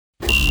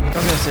I was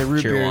gonna say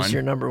root Cheer beer wine. is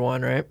your number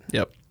one, right?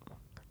 Yep.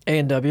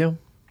 A&W.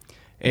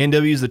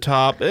 A&W's the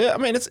top. I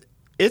mean,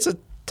 it's a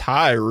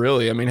tie,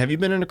 really. I mean, have you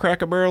been in a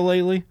Cracker Barrel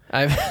lately?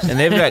 I've And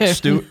they've got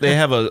they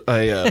have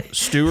a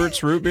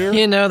Stewart's root beer.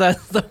 You know,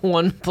 that's the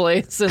one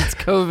place since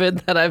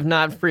COVID that I've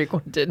not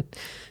frequented.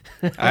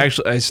 I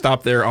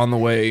stopped there on the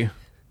way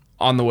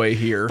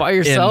here By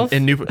yourself?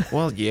 in New.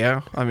 Well,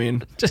 yeah. I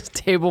mean, Just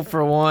table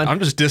for one. I'm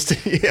just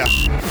distant. Yeah.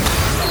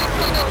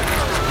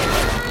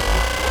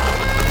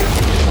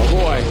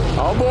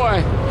 Oh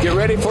boy, get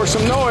ready for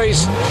some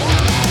noise.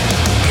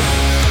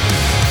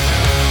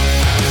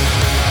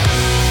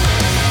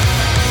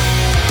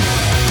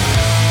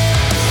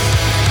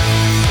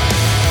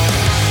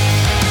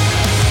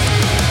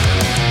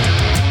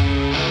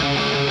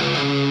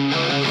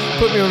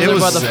 Put me over It there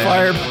was by the sad.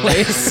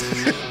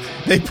 fireplace.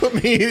 They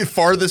put me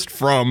farthest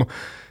from.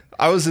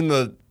 I was in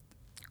the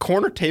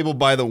corner table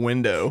by the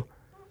window.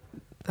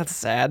 That's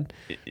sad.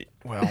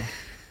 Well,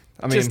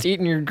 I mean, Just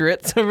eating your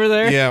grits over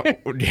there. yeah,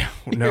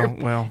 no,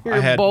 well, Your I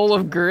had bowl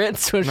of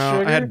grits with no,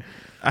 sugar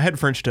I had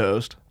French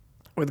toast.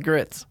 with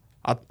grits.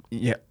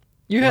 Yeah.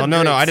 You Well, had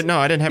no, grits. I didn't. No,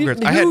 I didn't have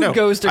grits. Who I had no.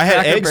 goes to I had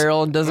Cracker eggs.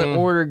 Barrel and doesn't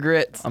order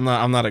grits? I'm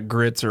not a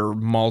grits or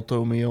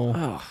malto meal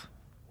Oh,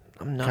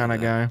 I'm not kind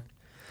of that. guy.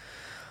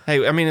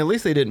 Hey, I mean, at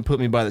least they didn't put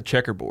me by the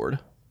checkerboard.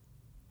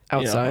 You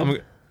know,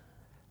 Outside.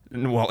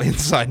 well,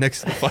 inside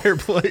next to the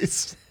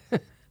fireplace,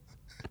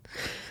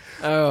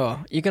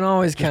 Oh, you can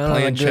always count on a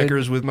playing good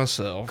checkers with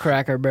myself.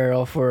 Cracker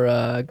Barrel for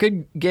a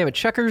good game of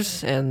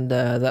checkers and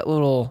that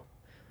little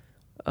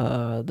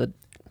the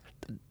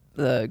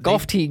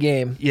golf tee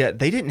game. Yeah,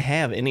 they didn't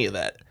have any of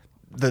that.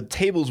 The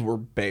tables were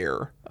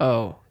bare.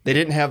 Oh, They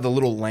didn't have the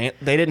little They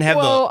didn't have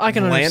well, the I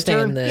can lantern.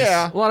 understand this.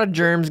 Yeah, A lot of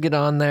germs get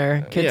on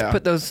there. Kids Yeah.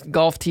 put those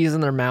golf tees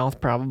in their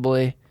mouth,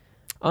 probably.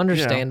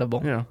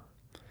 Understandable. Yeah.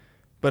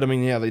 But I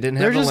mean, yeah, they didn't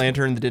They're have the just-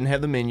 lantern. They didn't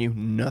have the menu.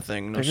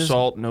 Nothing. No They're just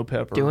salt. No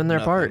pepper. doing their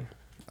nothing. part.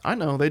 I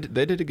know they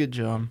did a good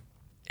job.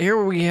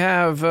 Here we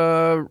have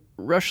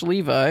Rush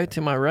Levi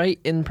to my right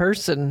in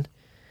person.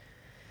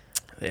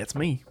 That's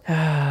me.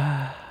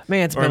 Man,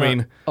 it's Or, I been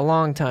mean, a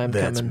long time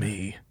That's coming.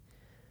 me.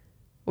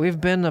 We've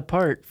been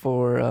apart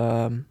for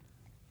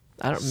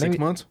I don't 6 maybe,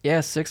 months?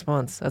 Yeah, 6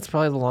 months. That's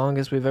probably the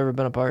longest we've ever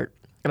been apart.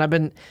 And I've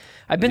been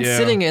Yeah.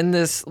 sitting in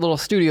this little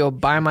studio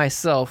by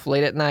myself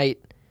late at night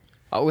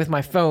with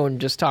my phone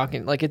just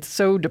talking. Like it's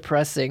so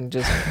depressing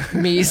just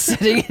me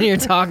sitting in here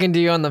talking to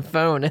you on the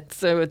phone. It's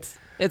so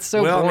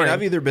Well, boring. I mean,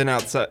 I've either been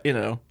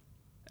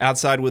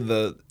outside with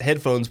the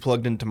headphones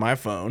plugged into my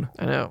phone,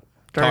 I know.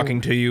 During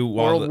talking to you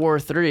while World War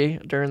III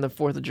during the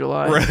 4th of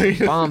July. Right.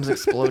 Bombs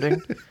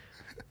exploding.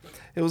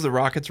 it was the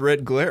rocket's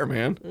red glare,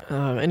 man.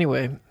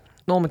 Anyway,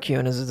 Noel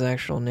McEwen is his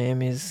actual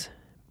name. He's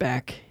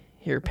back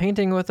here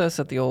painting with us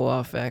at the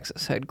Olaf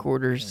Axis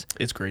headquarters.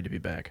 It's great to be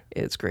back.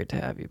 It's great to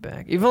have you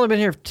back. You've only been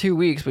here for 2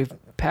 weeks. We've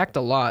packed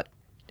a lot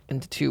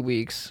into 2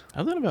 weeks.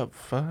 I've done about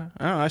 5.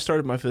 I don't know. I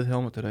started my 5th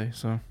helmet today,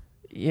 so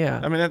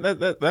Yeah. I mean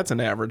that's an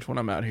average when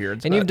I'm out here.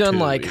 It's And you've about done 2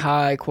 a like week.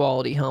 high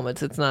quality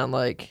helmets. It's not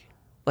like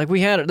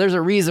we had. There's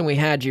a reason we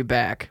had you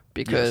back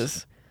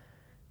because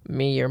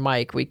me or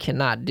Mike, we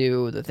cannot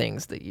do the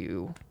things that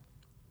you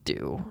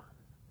do.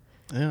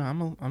 Yeah,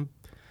 I'm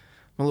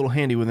a little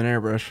handy with an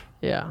airbrush.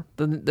 Yeah,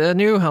 the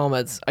new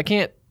helmets.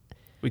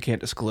 We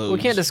can't disclose. We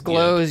can't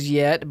disclose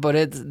yet,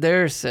 but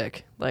they're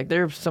sick. Like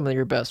they're some of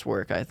your best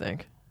work, I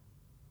think.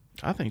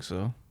 I think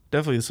so.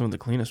 Definitely some of the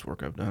cleanest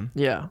work I've done.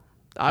 Yeah,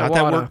 Not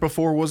that work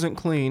before wasn't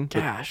clean. but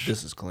Gosh.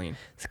 this is clean.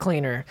 It's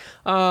cleaner.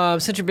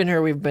 Since you've been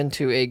here, we've been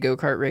to a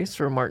go-kart race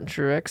for Martin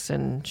Truex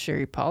and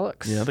Sherry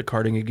Pollux. Yeah, the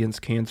karting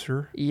against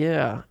cancer.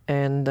 Yeah,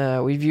 and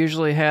we've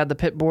usually had the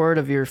pit board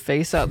of your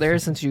face out there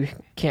since you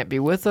can't be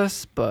with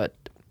us, but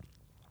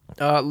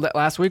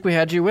last week we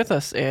had you with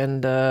us,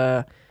 and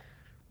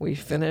we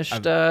finished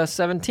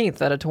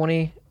 17th out of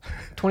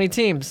 20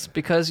 teams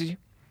because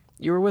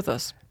you were with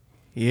us.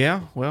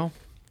 Yeah, well,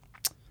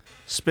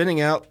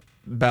 spinning out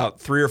about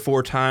 3 or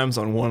 4 times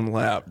on one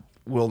lap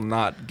will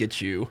not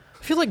get you.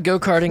 I feel like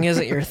go-karting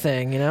isn't your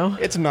thing, you know?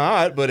 It's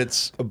not, but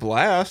it's a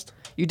blast.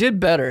 You did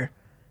better.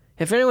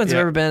 If anyone's Yeah.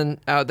 ever been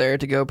out there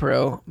to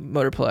GoPro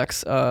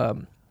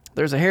Motorplex,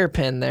 there's a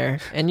hairpin there,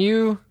 and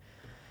you,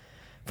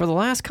 for the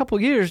last couple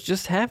years,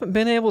 just haven't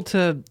been able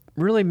to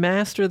really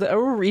master that,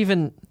 or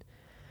even,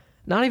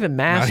 not even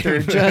master,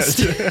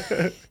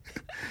 even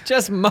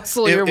just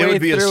muscle It- your it way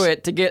would be through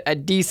it to get a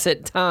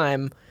decent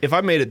time. If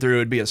I made it through,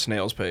 it'd be a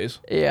snail's pace.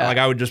 Yeah. Like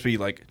I would just be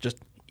like, just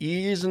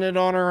easing it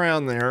on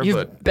around there. You've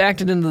but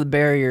backed it into the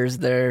barriers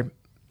there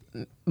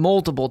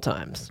multiple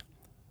times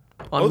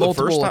on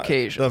multiple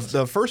occasions.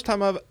 The first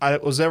time I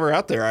was ever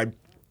out there,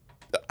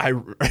 I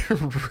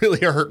really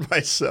hurt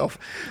myself,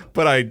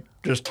 but I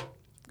just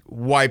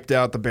wiped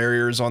out the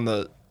barriers on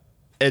the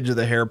edge of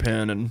the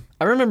hairpin, and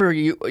I remember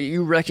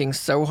you wrecking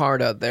so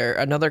hard out there.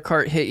 Another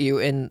cart hit you,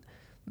 and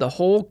the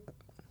whole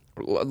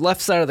left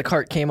side of the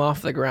cart came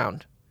off the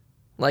ground.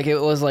 Like it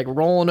was like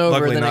rolling over.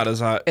 Luckily and then not as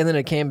high. And then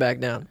it came back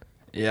down.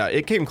 Yeah,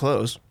 it came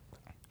close.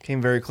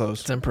 Came very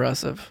close. It's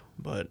impressive.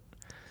 But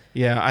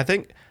yeah, I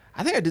think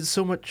I think I did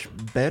so much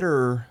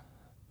better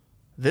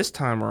this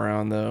time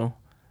around, though.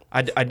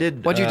 I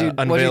did. What'd you do?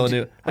 Unveil What'd you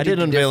a new. do- I what'd you did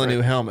do unveil a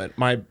different? new helmet.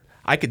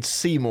 I could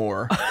see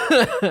more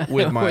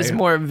with It my was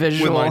more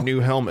visual. with my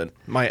new helmet,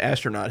 my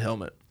astronaut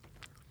helmet.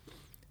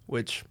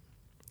 Which,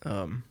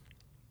 I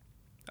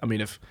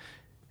mean, if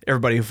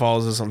everybody who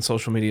follows us on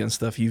social media and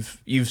stuff,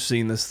 you've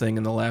seen this thing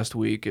in the last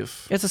week.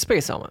 If It's a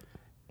space helmet.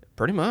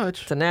 pretty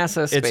much, It's a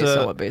NASA space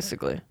helmet,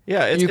 basically.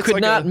 yeah, You it's could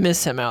like not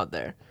miss him out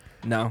there.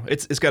 No,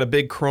 it's got a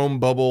big chrome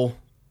bubble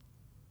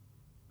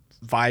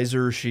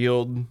visor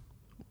shield.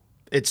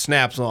 It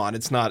snaps on.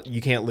 It's not.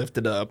 You can't lift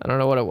it up. I don't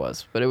know what it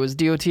was, but it was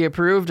DOT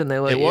approved, and they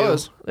let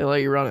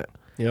you run it.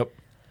 Yep.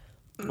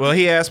 Well,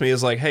 he asked me,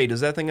 "Is like, hey,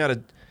 does that thing got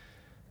a?"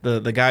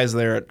 The guys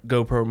there at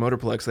GoPro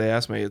Motorplex, they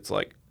asked me, it's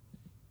like,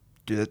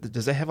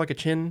 does that have like a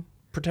chin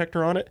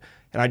protector on it?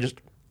 And I just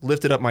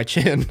lifted up my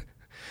chin.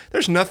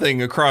 There's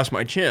nothing across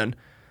my chin,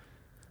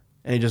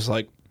 and he just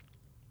like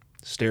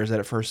stares at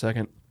it for a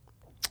second.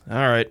 All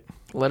right.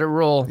 Let it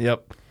roll.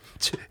 Yep.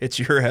 It's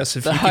your ass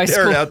if The you high can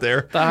tear it school- out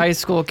there. The high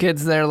school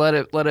kids there let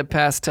it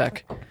pass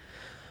tech.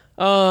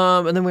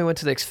 And then we went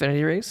to the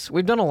Xfinity race.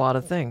 We've done a lot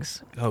of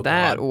things. Oh,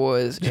 that God.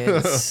 was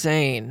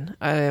insane.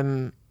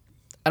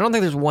 I don't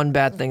think there's one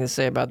bad thing to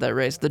say about that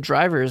race. The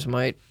drivers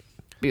might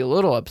be a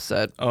little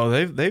upset, Oh,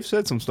 they've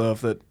said some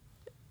stuff that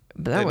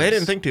but that they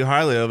didn't think too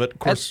highly of it. Of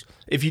course,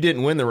 if you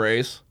didn't win the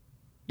race,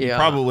 you Yeah.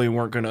 probably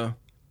weren't gonna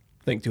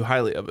think too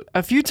highly of it.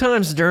 A few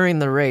times during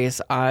the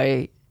race,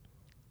 I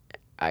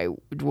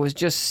was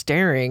just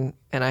staring,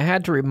 and I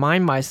had to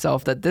remind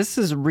myself that this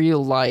is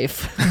real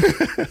life.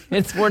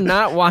 We're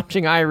not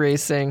watching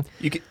iRacing.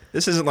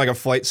 This isn't like a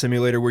flight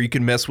simulator where you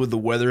can mess with the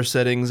weather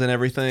settings and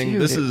everything.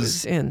 Dude, this it is,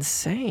 was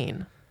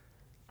insane.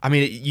 I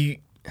mean, you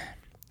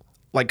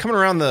like coming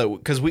around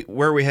because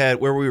where we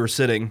were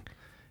sitting,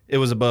 it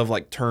was above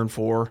like turn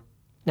 4,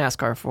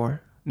 NASCAR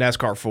 4.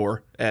 NASCAR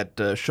 4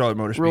 at Charlotte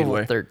Motor Rule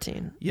Speedway.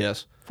 13.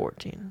 Yes,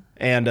 14.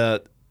 and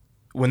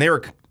when they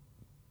were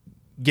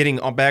getting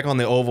back on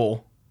the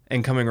oval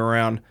and coming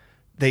around,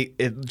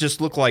 it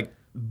just looked like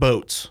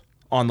boats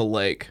on the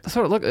lake. That's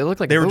what it looked. It looked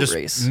like They a were boat just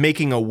race.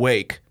 making a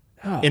wake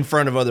Oh. in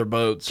front of other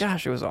boats.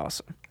 Gosh, it was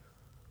awesome.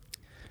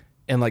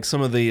 And like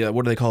some of the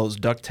what do they call those,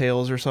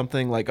 ducktails or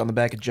something, like on the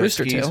back of jet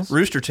Rooster skis. tails.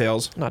 Rooster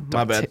tails. Not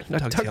My bad. Ducktails.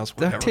 Ducktails.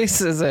 Whatever.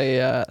 Ducktails is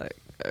a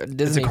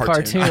Disney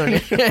cartoon.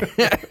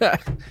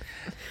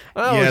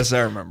 Oh, Yes,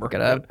 I remember. we're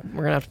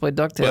gonna have to play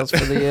Ducktales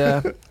for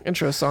the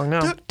intro song now.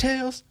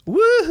 Ducktails.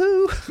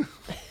 Woohoo!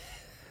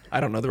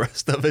 I don't know the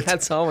rest of it.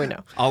 That's all we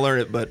know. I'll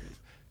learn it, but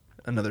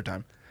another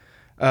time.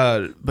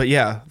 But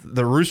yeah,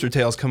 the rooster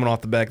tails coming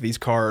off the back of these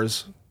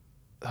cars.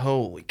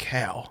 Holy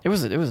cow! It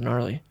was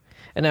gnarly,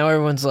 and now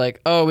everyone's like,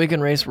 "Oh, we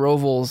can race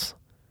Rovals,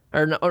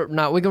 or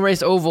not? We can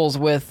race ovals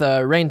with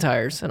rain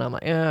tires." And I'm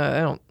like, "Yeah, I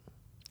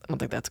don't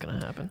think that's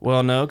gonna happen."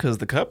 Well, no, because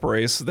the Cup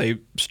race they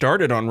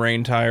started on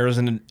rain tires,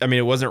 and I mean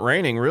it wasn't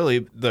raining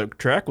really. The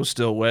track was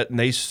still wet, and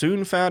they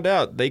soon found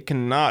out they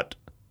cannot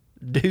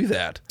do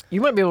that.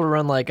 You might be able to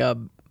run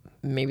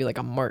maybe like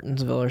a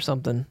Martinsville or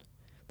something,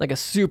 like a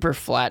super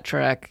flat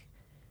track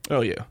Oh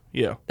yeah,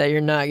 yeah. that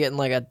you're not getting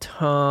like a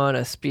ton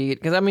of speed.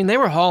 Because I mean, they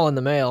were hauling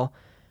the mail,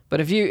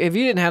 but if you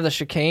didn't have the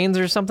chicanes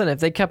or something, if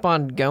they kept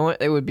on going,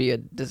 it would be a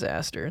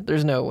disaster.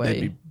 There's no way.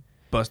 They'd be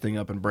busting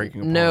up and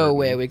breaking apart. No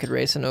way we could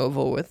race an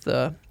oval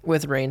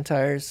with rain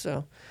tires.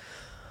 So,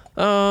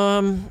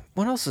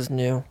 what else is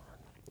new?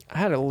 I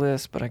had a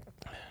list, but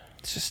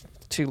it's just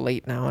too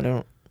late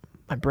now.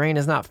 My brain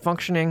is not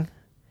functioning,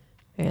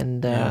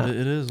 and Yeah, it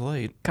is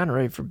late. kind of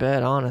ready for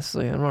bed.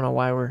 Honestly, I don't know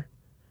why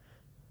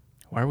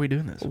Why are we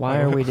doing this? Why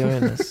are we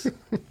doing this?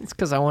 It's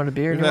because I wanted a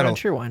beer and you wanted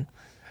Cheerwine.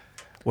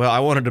 Well, I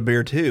wanted a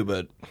beer too,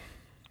 but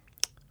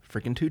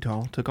freaking Too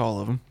Tall took all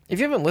of them. If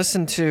you haven't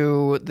listened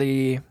to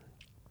the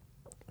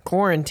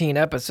quarantine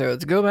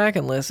episodes, go back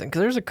and listen, because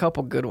there's a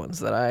couple good ones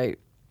that I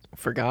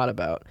forgot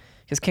about.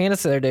 Because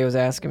Candace the other day was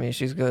asking me,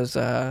 she goes,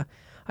 I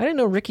didn't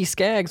know Ricky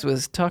Skaggs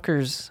was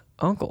Tucker's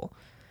uncle.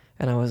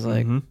 And I was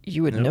like,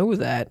 you would know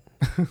that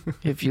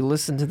if you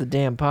listen to the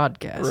damn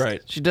podcast.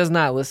 Right. She does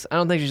not listen. I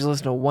don't think she's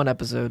listened to one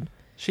episode.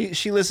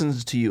 She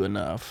listens to you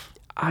enough.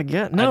 I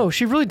get no,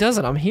 she really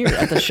doesn't. I'm here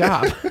at the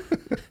shop.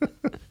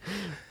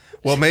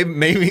 Well,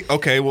 maybe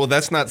okay. Well,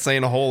 that's not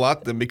saying a whole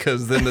lot then,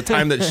 because then the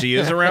time that she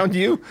is around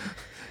you,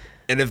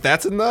 and if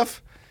that's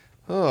enough,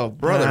 oh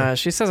brother.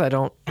 She says I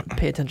don't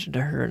pay attention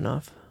to her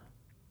enough.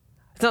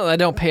 It's not that I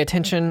don't pay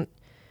attention.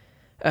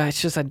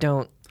 It's just I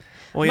don't.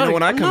 Well, you know,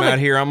 when I come out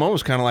here, I'm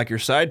almost kind of like your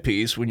side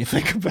piece when you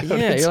think about it.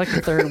 Yeah, you're like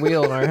the third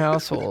wheel in our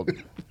household.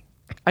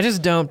 I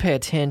just don't pay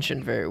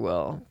attention very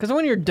well. Because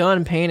when you're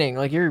done painting,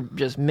 like, you're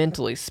just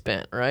mentally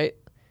spent, right?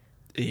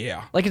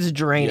 Yeah. Like, it's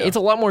draining. Yeah. It's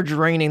a lot more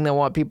draining than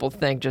what people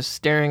think, just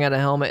staring at a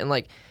helmet. And,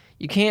 like,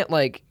 you can't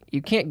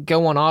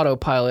go on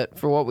autopilot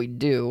for what we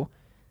do.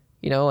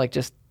 You know, like,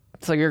 just,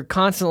 so you're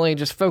constantly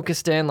just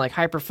focused in, like,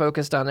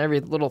 hyper-focused on every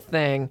little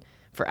thing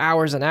for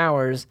hours and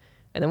hours.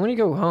 And then when you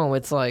go home,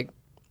 it's like,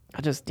 I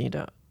just need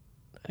to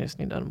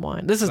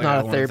unwind. This is Like, I not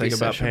don't a wanna therapy think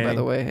about session, by painting.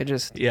 the way.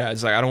 Yeah,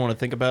 it's like I don't want to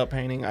think about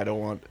painting.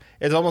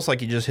 It's almost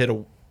like you just hit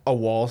a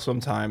wall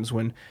sometimes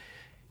when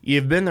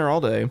you've been there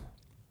all day,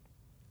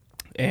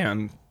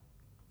 and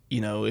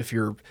if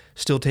you're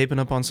still taping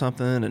up on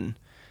something, and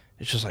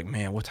it's just like,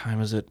 man, what time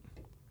is it?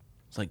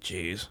 It's like,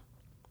 geez,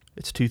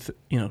 it's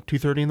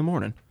 2:30 in the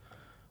morning.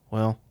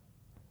 Well,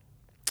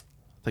 I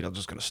think I'm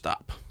just gonna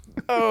stop.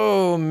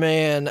 Oh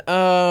man.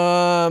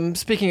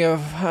 Speaking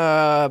of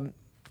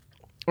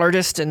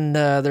artists and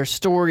their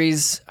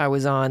stories, I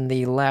was on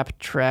the Lap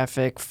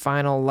Traffic,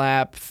 Final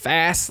Lap,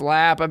 Fast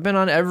Lap. I've been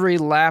on every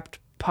Lap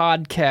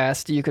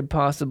podcast you could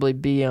possibly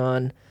be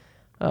on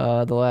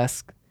the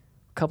last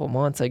couple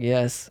months, I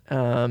guess.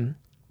 And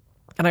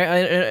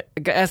I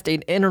asked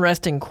an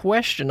interesting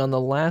question on the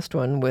last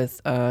one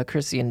with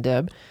Chrissy and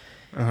Deb,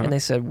 and they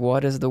said,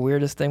 "What is the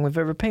weirdest thing we've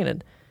ever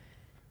painted?"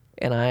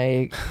 And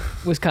I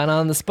was kind of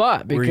on the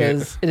spot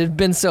because it had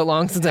been so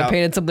long since I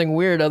painted something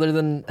weird other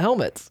than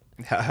helmets.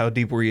 How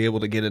deep were you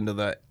able to get into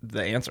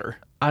the answer?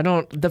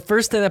 The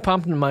first thing that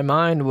popped into my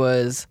mind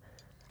was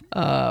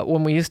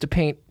when we used to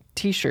paint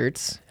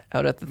T-shirts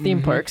out at the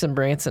theme parks in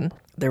Branson.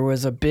 There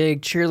was a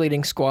big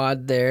cheerleading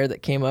squad there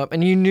that came up,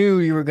 and you knew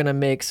you were going to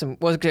make some...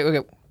 Okay,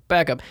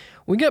 back up.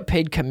 We got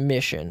paid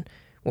commission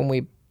when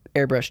we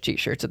airbrush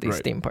T-shirts at these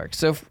theme parks.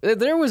 So if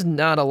there was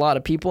not a lot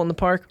of people in the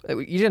park,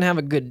 you didn't have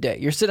a good day.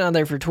 You're sitting out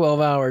there for 12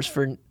 hours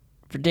for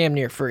damn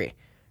near free,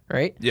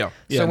 right? Yeah.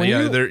 So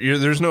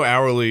there's no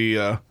hourly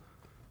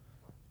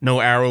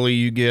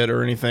you get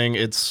or anything.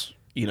 It's,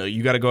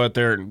 you got to go out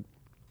there and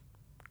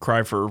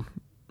cry for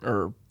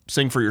or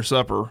sing for your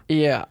supper.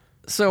 Yeah.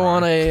 So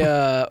on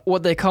a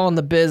what they call in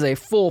the biz a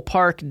full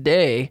park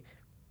day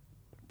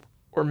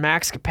or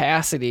max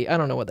capacity, I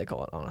don't know what they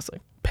call it, honestly.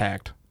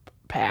 Packed.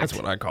 That's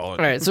what I call it.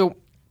 All right, so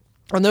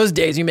on those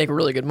days, you make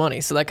really good money.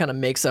 So that kind of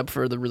makes up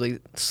for the really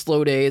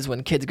slow days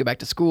when kids go back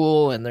to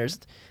school and there's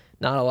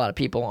not a lot of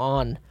people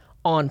on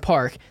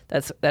park.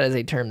 That is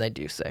a term they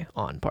do say,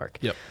 on park.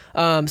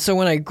 Yep. So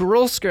when a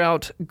Girl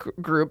Scout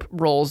group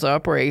rolls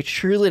up, or a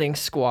cheerleading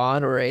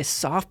squad, or a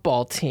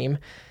softball team,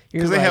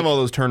 because they have all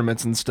those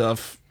tournaments and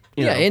stuff.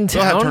 In they'll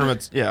town. have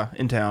tournaments,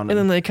 in town. And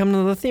then they come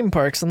to the theme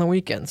parks on the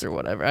weekends or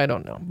whatever. I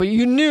don't know. But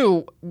you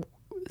knew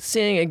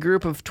seeing a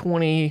group of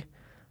 20...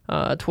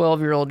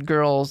 12-year-old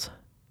girls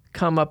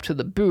come up to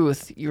the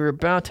booth, you're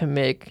about to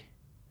make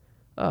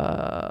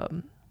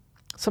some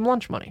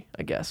lunch money,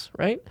 I guess,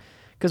 right?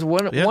 Because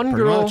one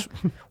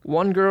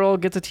girl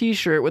gets a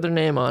T-shirt with her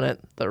name on it.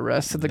 The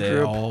rest of the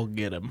group all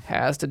get 'em.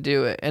 has to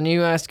do it. And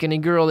you ask any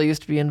girl that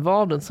used to be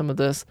involved in some of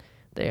this,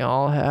 they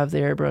all have the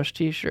airbrush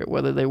T-shirt,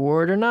 whether they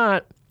wore it or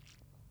not.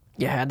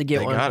 You had to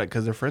get one. They got it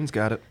because their friends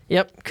got it.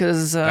 Yep,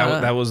 because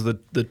that was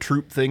the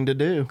troop thing to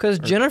do. Because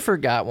Jennifer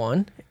got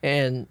one,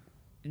 and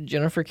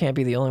Jennifer can't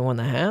be the only one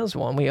that has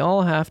one. We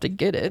all have to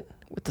get it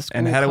with the school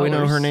And how do we know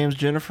colors. her name's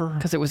Jennifer?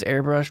 Because it was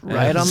airbrushed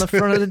right on the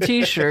front of the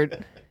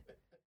T-shirt.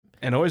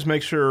 And always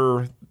make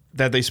sure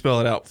that they spell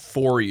it out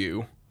for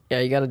you. Yeah,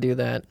 you got to do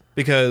that.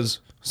 Because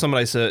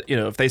somebody said,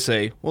 if they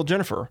say, well,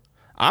 Jennifer,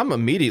 I'm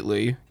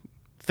immediately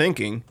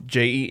thinking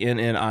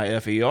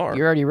Jennifer.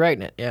 You're already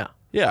writing it, yeah.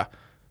 Yeah.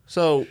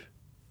 So,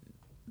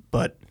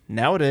 but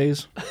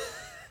nowadays,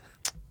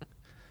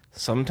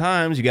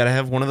 sometimes you got to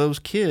have one of those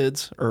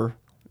kids,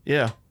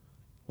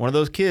 one of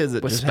those kids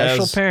that with just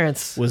special has,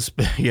 parents.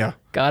 Yeah.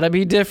 Got to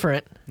be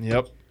different.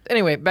 Yep.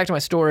 Anyway, back to my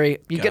story.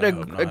 You get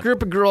a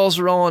group of girls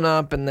rolling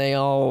up, and they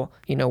all,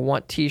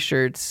 want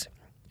T-shirts.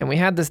 And we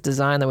had this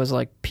design that was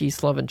like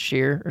peace, love, and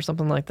cheer or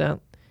something like that.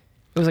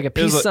 It was like a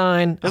peace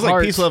sign. It was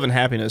like peace, love, and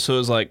happiness. So it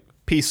was like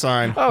peace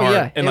sign,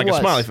 heart, and like a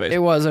smiley face. It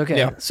was, okay.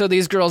 Yeah. So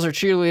these girls are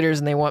cheerleaders,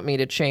 and they want me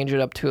to change it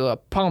up to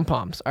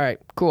pom-poms. All right,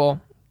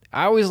 cool.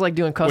 I always like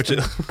doing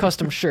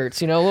custom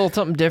shirts, a little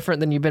something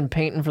different than you've been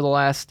painting for the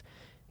last,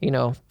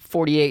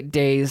 48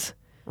 days.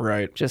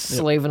 Right. Just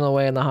slaving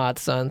away in the hot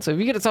sun. So if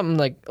you get something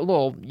like a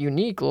little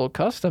unique, a little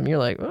custom, you're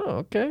like, oh,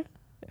 okay.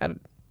 Add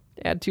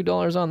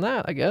 $2 on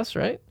that, I guess,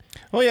 right?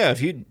 Well, yeah,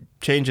 if you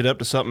change it up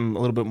to something a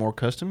little bit more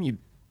custom, you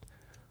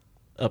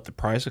up the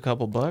price a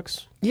couple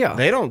bucks. Yeah.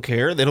 They don't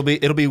care. It'll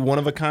be one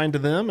of a kind to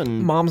them,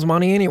 and mom's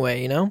money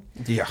anyway,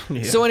 Yeah.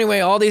 So anyway,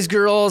 all these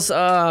girls,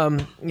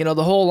 the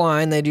whole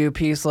line, they do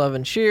peace, love,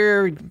 and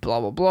cheer, blah,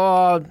 blah,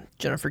 blah.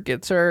 Jennifer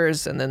gets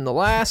hers, and then the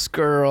last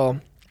girl,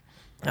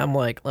 I'm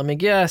like, let me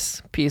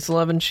guess, peace,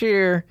 love, and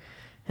cheer.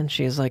 And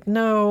she's like,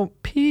 no,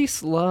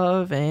 peace,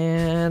 love,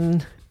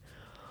 and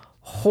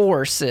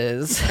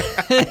horses.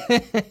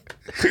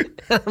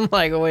 I'm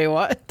like, wait,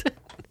 what?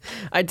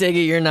 I take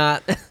it you're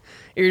not.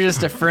 You're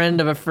just a friend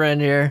of a friend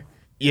here.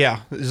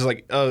 Yeah, it's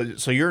like,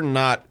 so you're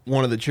not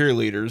one of the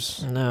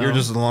cheerleaders. No. You're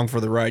just along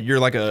for the ride. You're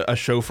like a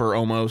chauffeur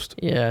almost.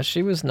 Yeah,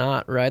 she was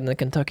not riding the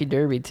Kentucky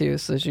Derby too,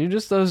 so she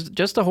just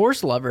a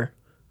horse lover.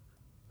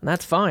 And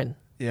that's fine.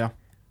 Yeah.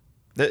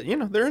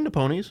 They're into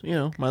ponies,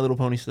 My Little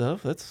Pony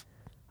stuff. That's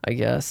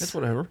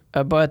whatever.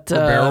 But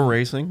barrel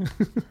racing.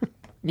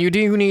 You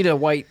do need a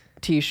white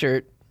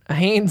T-shirt, a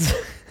Hanes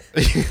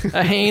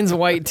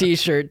white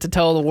T-shirt to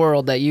tell the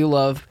world that you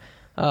love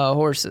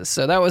horses.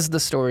 So that was the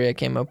story I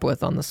came up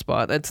with on the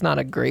spot. It's not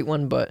a great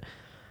one, but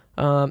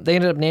they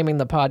ended up naming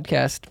the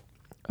podcast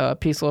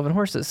Peace, Love, and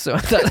Horses. So I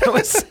thought that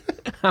was,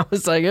 I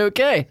was like,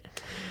 okay.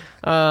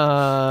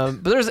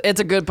 But it's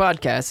a good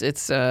podcast.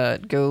 It's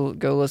go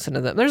listen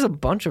to them. There's a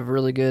bunch of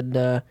really good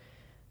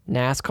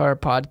NASCAR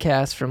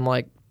podcasts from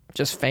like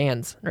just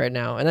fans right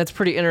now, and that's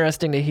pretty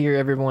interesting to hear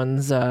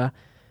everyone's.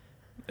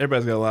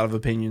 Everybody's got a lot of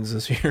opinions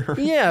this year.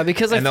 Yeah,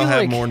 because and I feel they'll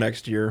have like, more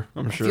next year,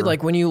 I'm sure. I feel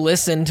like when you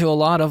listen to a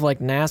lot of like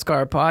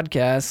NASCAR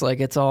podcasts, like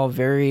it's all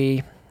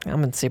very,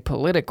 I'm gonna say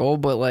political,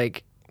 but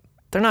like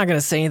they're not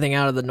gonna say anything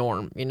out of the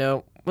norm. You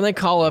know, when they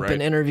call up Right.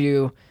 and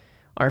interview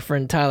our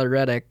friend Tyler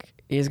Reddick,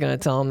 he's gonna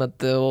tell them that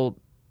the old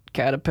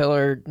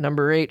Caterpillar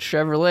number 8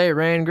 Chevrolet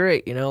ran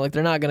great. You know, like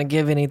they're not gonna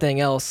give anything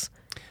else.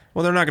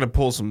 Well, they're not going to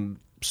pull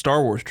some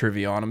Star Wars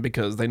trivia on him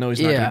because they know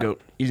he's not Yeah. going to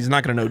go. He's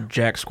not going to know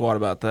jack squat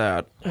about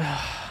that.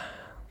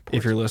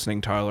 If you're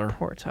listening, Tyler.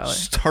 Poor Tyler.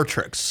 Star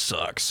Trek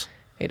sucks.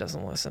 He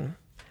doesn't listen.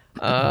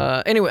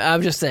 Anyway,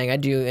 I'm just saying I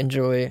do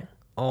enjoy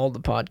all the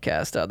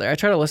podcasts out there. I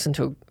try to listen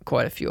to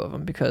quite a few of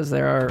them because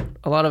there are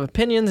a lot of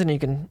opinions and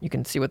you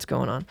can see what's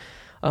going on.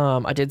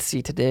 I did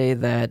see today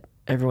that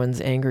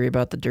everyone's angry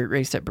about the dirt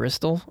race at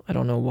Bristol. I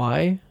don't know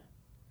why.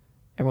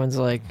 Everyone's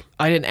like,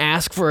 I didn't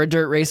ask for a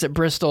dirt race at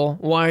Bristol.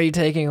 Why are you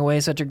taking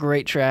away such a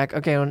great track?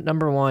 Okay, well,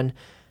 number one,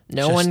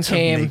 no Just one to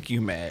came. make you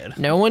mad.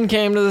 No one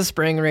came to the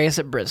spring race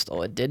at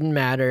Bristol. It didn't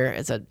matter.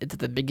 It's at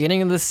the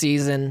beginning of the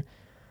season.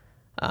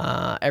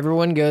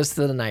 Everyone goes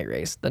to the night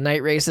race. The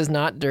night race is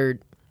not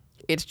dirt.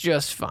 It's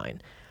just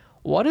fine.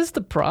 What is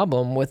the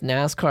problem with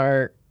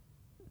NASCAR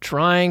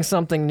trying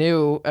something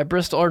new at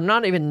Bristol, or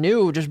not even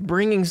new, just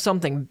bringing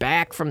something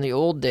back from the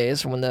old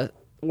days from when the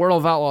World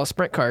of Outlaw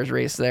sprint cars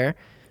raced there?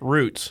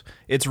 Roots.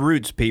 It's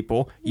roots,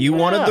 people. You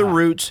wanted the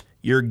roots.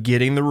 You're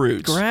getting the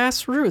roots.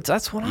 Grassroots.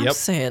 That's what I'm Yep.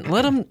 saying.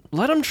 Let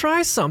them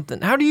try something.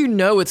 How do you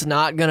know it's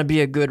not going to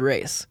be a good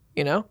race?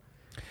 You know?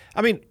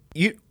 I mean,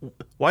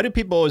 why do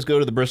people always go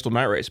to the Bristol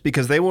night race?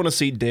 Because they want to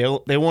see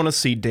Dale. They want to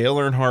see Dale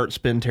Earnhardt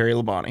spin Terry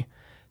Labonte.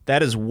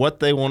 That is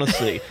what they want to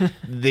see.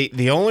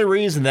 The only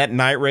reason that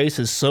night race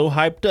is so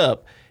hyped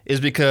up is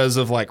because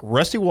of like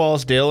Rusty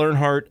Wallace, Dale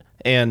Earnhardt,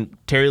 and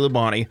Terry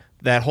Labonte.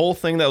 That whole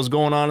thing that was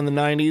going on in the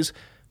 90s.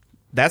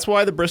 That's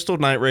why the Bristol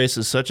night race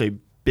is such a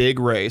big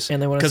race.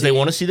 And they wanna because see- they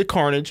want to see the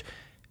carnage.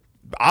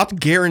 I'll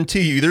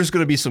guarantee you there's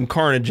going to be some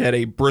carnage at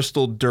a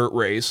Bristol dirt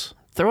race.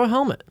 Throw a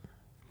helmet.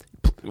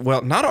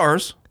 Well, not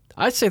ours.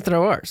 I'd say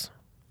throw ours.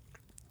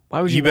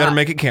 Why would you? You better not?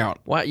 make it count.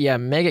 Why? Yeah,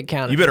 make it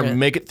count. You if you're better gonna-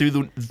 make it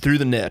through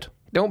the net.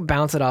 Don't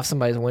bounce it off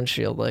somebody's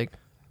windshield like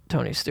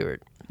Tony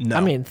Stewart. No. I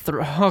mean,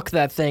 hook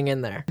that thing in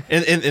there.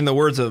 In the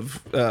words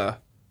of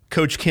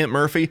Coach Kent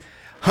Murphy,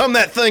 hum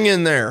that thing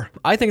in there.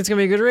 I think it's gonna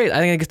be a good race. I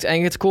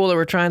think it's cool that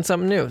we're trying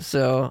something new.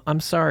 So I'm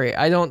sorry.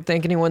 I don't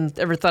think anyone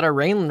ever thought a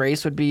rain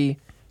race would be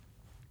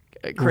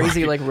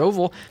crazy like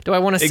Roval. Do I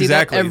want to see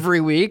Exactly. that every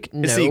week?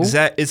 No.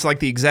 It's like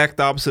the exact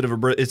opposite of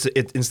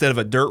instead of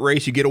a dirt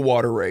race, you get a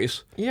water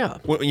race. Yeah.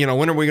 When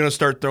are we going to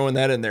start throwing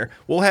that in there?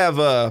 We'll have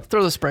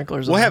Throw the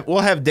sprinklers on. we'll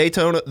have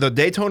the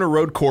Daytona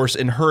road course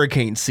in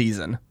hurricane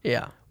season.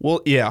 Yeah.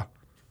 Well, yeah.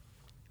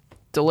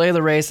 Delay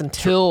the race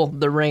until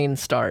the rain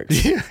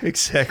starts. Yeah,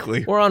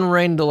 exactly. We're on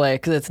rain delay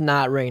because it's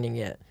not raining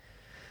yet.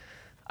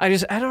 I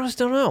just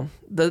don't know.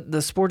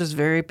 The sport is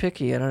very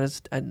picky, and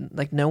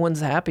like no one's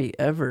happy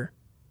ever.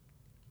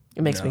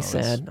 It makes me No,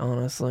 sad,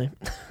 honestly.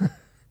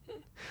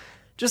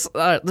 Just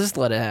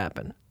let it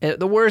happen.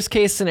 The worst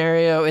case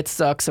scenario, it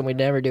sucks and we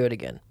never do it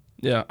again.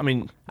 Yeah, I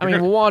mean,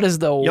 What is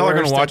the worst? y'all are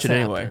going to watch it that's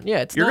anyway. happened?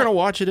 Yeah, You're going to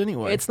watch it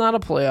anyway. It's not a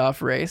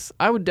playoff race.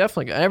 I would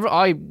definitely go.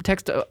 I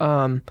text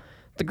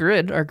the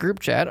grid, our group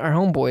chat, our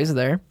homeboys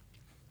there,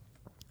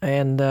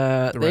 and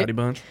the Rowdy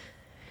Bunch.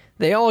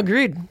 they all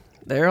agreed.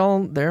 They're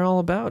all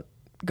about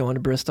going to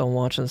Bristol and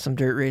watching some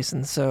dirt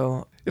racing.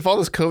 So If all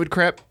this COVID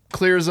crap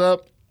clears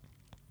up,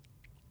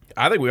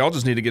 I think we all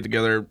just need to get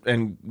together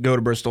and go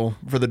to Bristol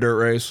for the dirt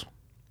race.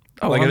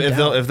 Like I'm if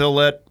down. they'll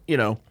let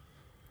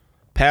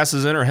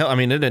passes in or hell, I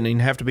mean, it doesn't even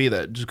have to be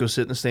that. Just go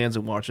sit in the stands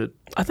and watch it.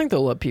 I think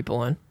they'll let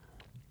people in.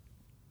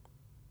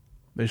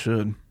 They should.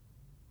 I'm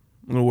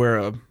gonna wear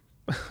a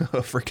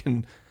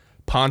freaking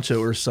poncho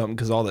or something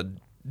because all the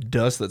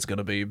dust that's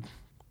gonna be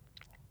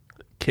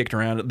kicked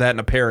around. That and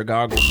a pair of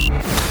goggles.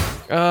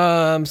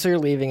 So you're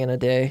leaving in a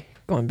day,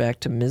 going back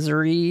to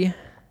Missouri.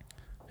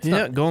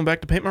 Going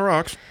back to paint my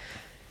rocks.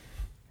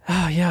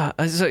 Oh yeah.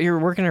 So you're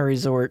working at a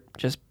resort,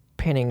 just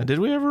painting. Did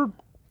we ever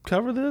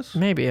cover this?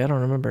 Maybe I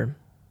don't remember.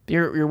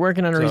 You're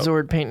working at a So-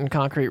 resort, painting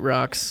concrete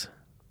rocks.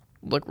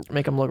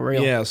 Make them look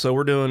real. Yeah, so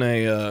we're doing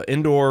a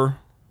indoor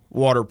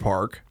water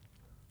park,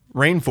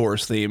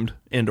 rainforest themed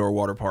indoor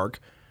water park,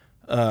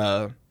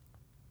 down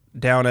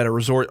at a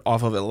resort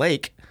off of a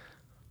lake.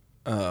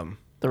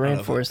 The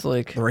rainforest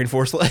lake. The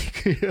rainforest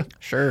lake.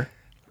 Sure.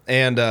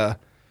 And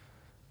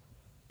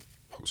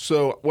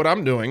so what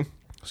I'm doing,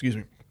 excuse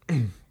me.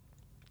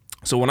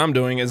 So what I'm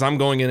doing is I'm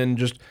going in and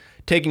just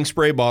taking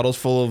spray bottles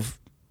full of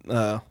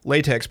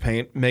latex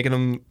paint,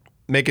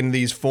 making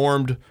these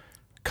formed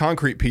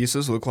concrete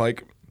pieces look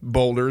like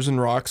boulders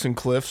and rocks and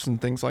cliffs and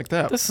things like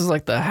that. This is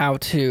like the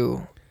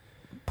how-to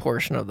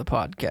portion of the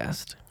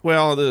podcast.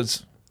 Well,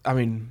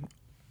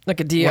 Like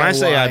a DIY. When I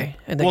say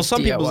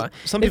some people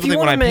DIY. think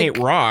when I paint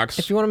rocks.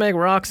 If you want to make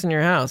rocks in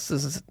your house,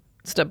 this is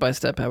step by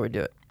step how we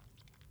do it.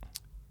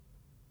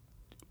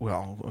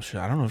 Well,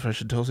 I don't know if I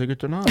should tell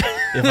secrets or not.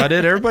 If I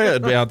did, everybody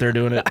would be out there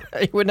doing it.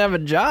 You wouldn't have a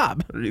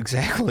job.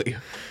 Exactly.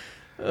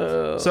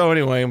 So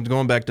anyway, I'm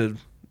going back to.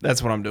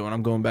 That's what I'm doing.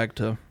 I'm going back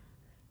to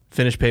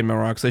finish painting my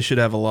rocks. They should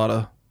have a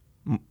lot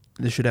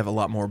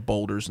more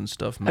boulders and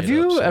stuff made Have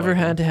you up, ever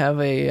had to have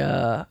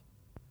a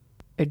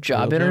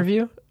job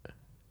interview?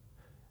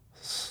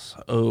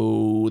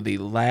 Oh, the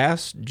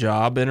last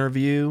job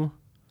interview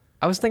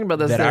I was thinking about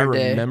this that the I other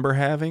day. remember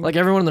having. Like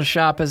everyone in the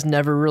shop has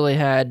never really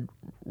had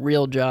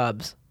real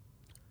jobs.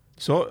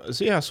 So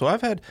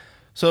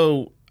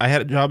I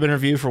had a job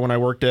interview for when I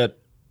worked at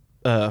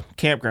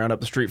campground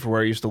up the street from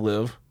where I used to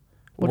live.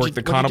 What'd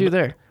you do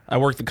there? I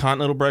worked the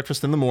continental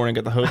breakfast in the morning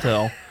at the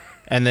hotel,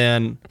 and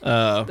then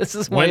This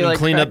is why went you and like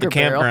cleaned up the Cracker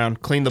Barrel.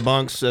 campground, cleaned the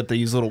bunks at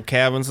these little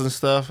cabins and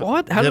stuff.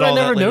 What? How did I all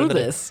that never later know in the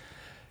day. this?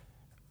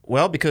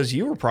 Well, because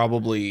you were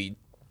probably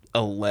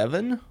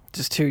 11.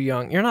 Just too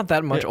young. You're not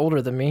that much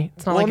older than me.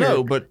 It's not Well, like you're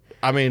no, but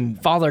I mean,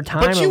 Father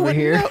Time but you over wouldn't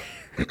here.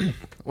 know.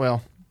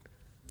 Well,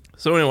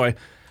 so anyway,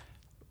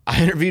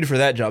 I interviewed for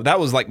that job. That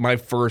was like my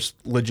first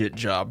legit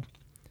job.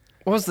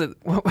 What was the?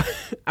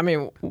 I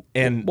mean,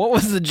 And what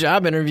was the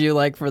job interview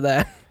like for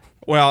that?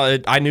 well,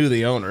 I knew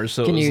the owner,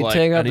 so Can it was you like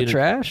take I out the needed-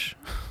 trash?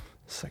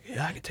 It's like,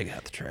 yeah, I could take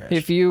out the trash.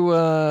 If you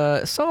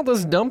saw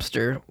this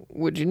dumpster,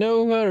 would you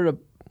know how to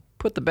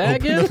put the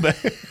bag in?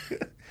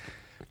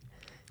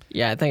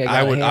 Yeah, I think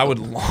I would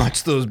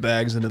launch those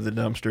bags into the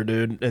dumpster,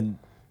 dude, and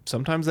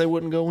sometimes they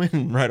wouldn't go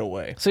in right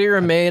away. So you're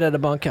a maid at a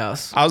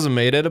bunkhouse. I was a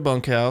maid at a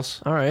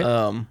bunkhouse. All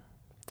right.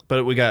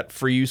 But we got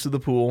free use of the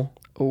pool,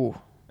 Ooh,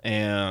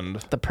 and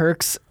the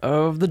perks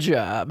of the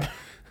job.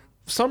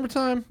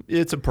 summertime,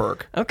 it's a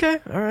perk. Okay,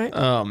 all right.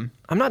 I'm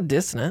not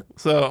dissing it.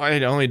 So I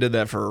only did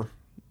that for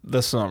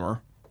the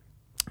summer.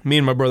 Me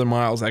and my brother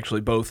Miles actually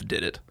both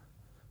did it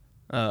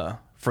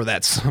for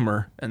that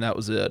summer, and that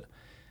was it.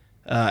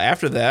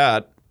 After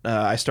that,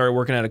 I started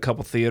working at a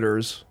couple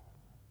theaters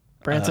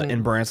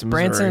in Branson, Missouri.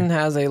 Branson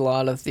has a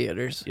lot of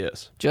theaters.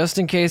 Yes. Just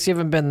in case you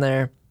haven't been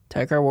there,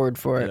 take our word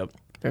for it. Yep.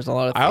 There's a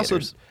lot of I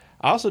theaters.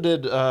 also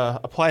did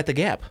apply at the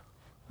Gap.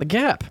 The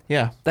Gap.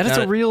 Yeah. That is Down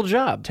a at- real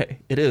job.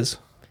 It is.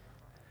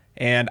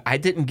 And I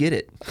didn't get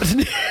it.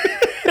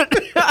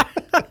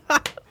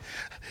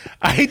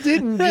 I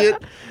didn't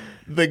get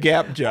the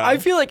Gap job. I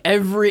feel like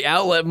every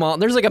outlet mall,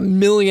 there's like 1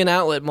 million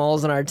outlet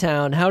malls in our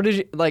town. How did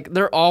you, like,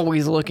 they're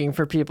always looking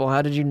for people.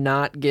 How did you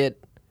not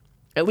get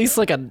at least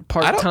like a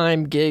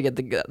part-time gig at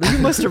the, you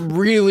must have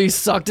really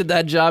sucked at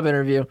that job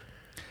interview.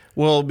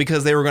 Well,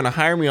 because they were going to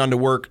hire me on to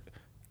work,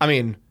 I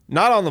mean,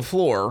 not on the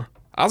floor.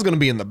 I was going to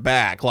be in the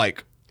back.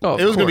 Like, Oh,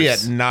 it was going to be at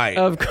course. night.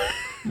 Of course.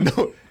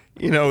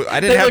 No, I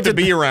didn't have to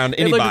be around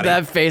They look anybody.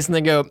 at that face and they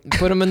go,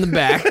 put him in the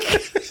back.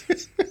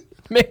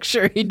 Make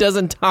sure he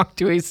doesn't talk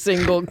to a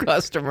single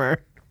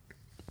customer.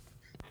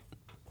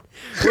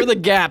 We're the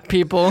Gap,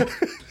 people.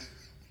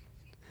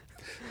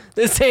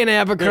 This ain't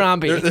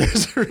Abercrombie.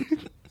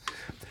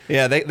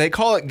 Yeah, they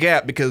call it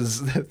Gap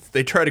because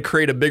they try to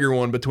create a bigger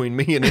one between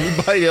me and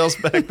anybody else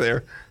back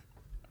there.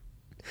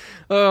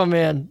 Oh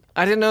man,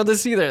 I didn't know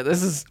this either.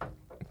 This is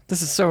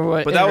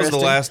so. But that was the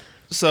interesting. last.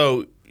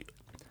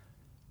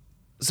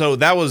 So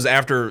that was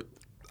after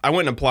I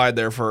went and applied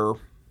there for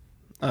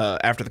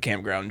after the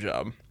campground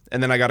job,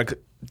 and then I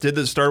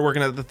started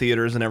working at the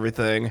theaters and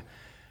everything,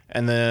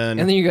 and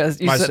then you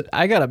said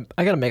I gotta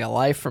make a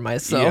life for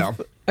myself.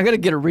 Yeah. I gotta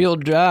get a real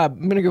job.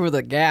 I'm gonna go for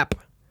the Gap.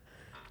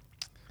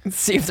 Let's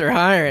see if they're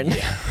hiring.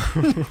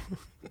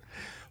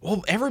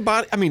 well,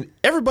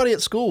 everybody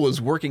at school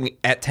was working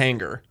at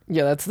Tanger.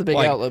 Yeah, that's the big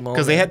outlet mall.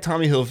 Because they had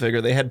Tommy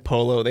Hilfiger, they had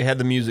Polo, they had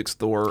the music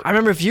store. I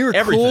remember if you were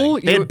everything. cool,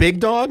 They had Big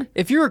Dog.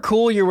 if you were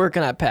cool, you're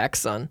working at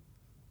PacSun.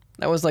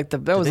 That was like they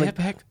have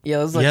Pac? Yeah,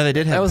 that was like, Yeah, they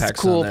did have that was a PacSun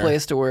cool there.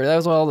 place to work. That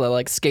was where all the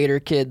like skater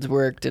kids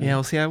worked. And Yeah,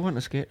 well, see, I wasn't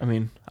a skate. I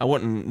mean, I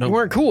wasn't. No, you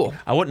weren't cool.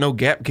 I wasn't no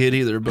Gap kid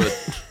either, but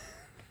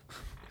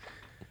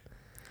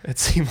it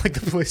seemed like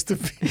the place to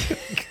be.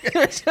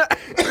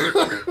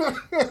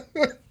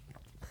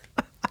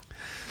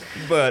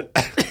 But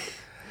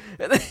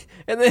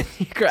And then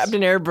you grabbed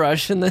an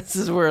airbrush, and this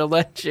is where it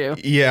led you.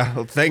 yeah,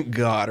 well, thank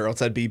God, or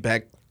else I'd be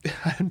back.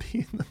 I'd be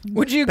in the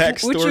Would you back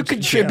storage camp.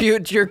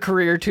 contribute your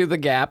career to the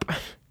Gap?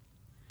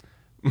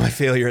 My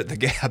failure at the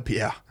Gap?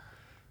 Yeah.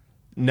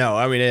 No,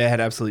 I mean it had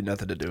absolutely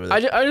nothing to do with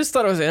it. I just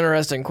thought it was an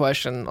interesting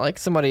question. Like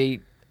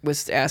somebody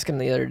was asking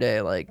the other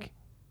day, like,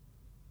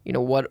 you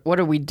know, what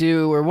do we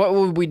do, or what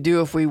would we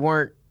do if we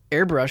weren't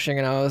airbrushing?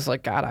 And I was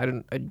like,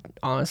 God, I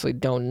honestly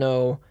don't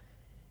know,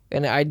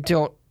 and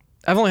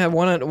I've only had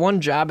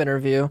one job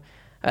interview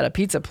at a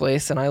pizza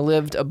place, and I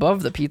lived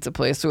above the pizza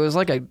place, so it was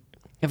like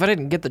if I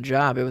didn't get the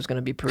job, it was going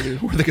to be pretty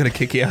Were they going to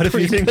kick you out if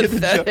you didn't get the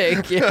job?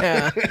 pathetic.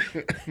 Yeah,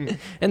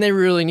 and they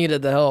really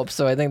needed the help,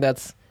 so I think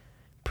that's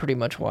pretty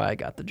much why I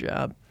got the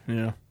job.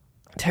 Yeah.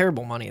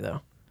 Terrible money though.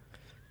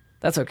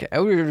 That's okay.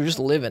 We were just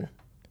living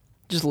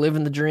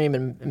the dream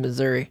in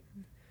Missouri.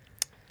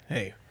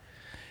 Hey,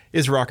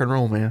 it's rock and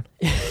roll, man.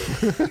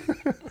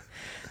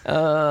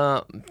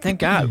 Thank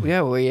God.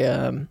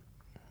 Yeah,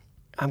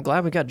 I'm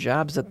glad we got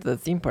jobs at the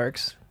theme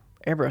parks.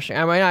 Airbrushing.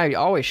 I mean, I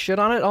always shit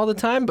on it all the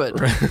time, but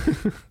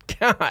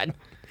God,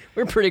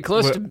 we're pretty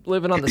close to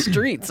living on the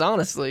streets,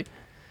 honestly.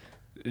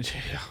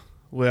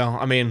 Well,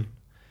 I mean,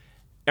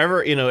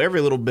 every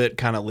little bit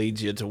kind of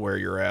leads you to where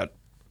you're at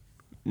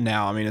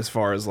now. I mean, as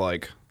far as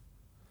like,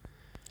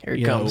 Here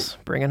it comes.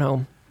 Bring it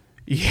home.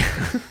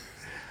 yeah.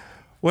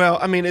 Well,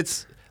 I mean,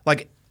 it's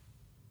like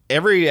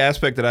every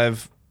aspect that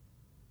I've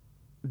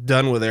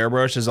done with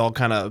airbrush is all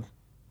kind of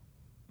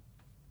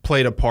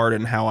played a part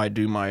in how I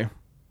do my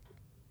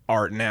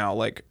art now.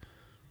 Like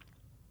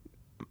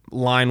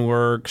line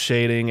work,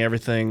 shading,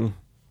 everything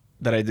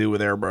that I do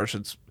with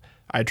airbrush,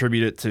 I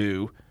attribute it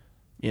to,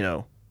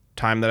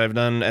 time that I've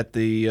done at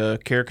the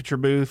caricature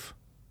booth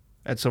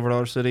at Silver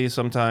Dollar City.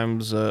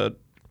 Sometimes, the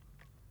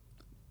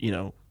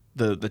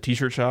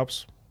t-shirt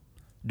shops,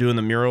 doing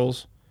the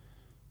murals,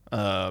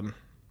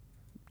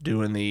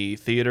 doing the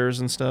theaters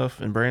and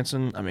stuff in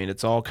Branson. I mean,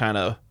 it's all kind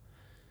of,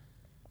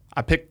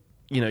 I pick,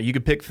 you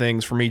could pick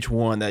things from each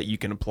one that you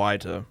can apply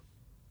to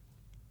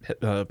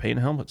paint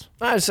helmets.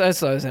 I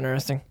thought it was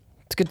interesting.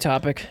 It's a good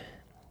topic.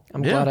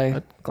 I'm glad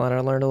I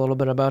learned a little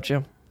bit about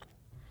you.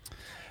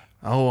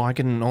 Oh, I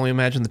can only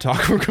imagine the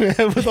talk we're going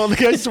to have with all the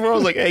guys tomorrow. I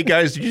was like, hey,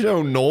 guys, did you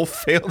know Noel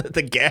failed at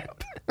the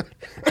Gap?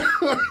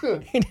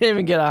 He didn't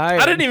even get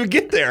hired. I didn't even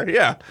get there,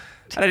 yeah.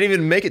 I didn't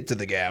even make it to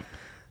the Gap.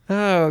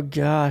 Oh,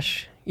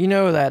 gosh.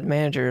 That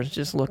manager is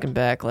just looking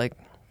back like,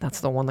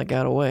 that's the one that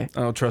got away.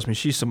 Oh, trust me,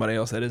 she's somebody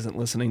else that isn't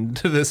listening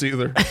to this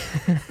either.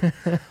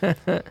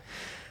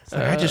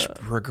 I just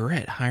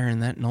regret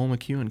hiring that Noel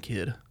McEwen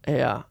kid.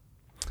 Yeah.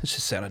 It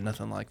just sounded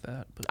nothing like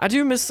that. But I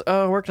do miss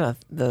working at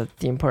the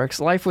theme parks.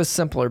 Life was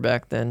simpler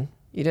back then.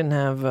 You didn't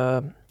have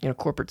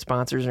corporate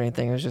sponsors or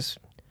anything. It was just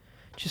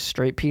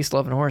straight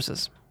peace-loving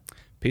horses.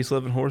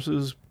 Peace-loving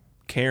horses,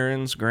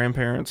 Karens,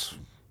 grandparents.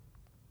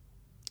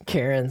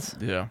 Karens.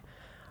 Yeah.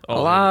 A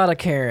lot of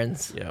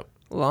Karens. Yep.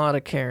 A lot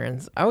of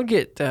Karens. I would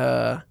get...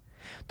 the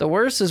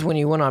worst is when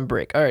you went on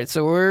break. All right,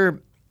 so we're...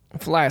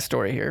 Last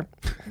story here.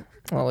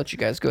 I'll let you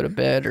guys go to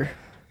bed or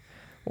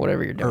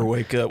whatever you're doing. Or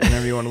wake up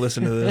whenever you want to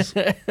listen to this.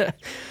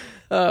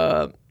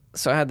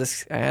 So I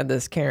had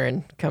this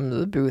Karen come to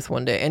the booth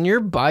one day, and you're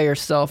by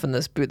yourself in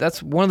this booth.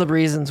 That's one of the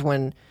reasons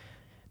when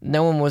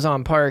no one was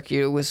on park,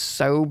 it was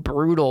so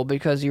brutal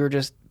because you were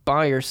just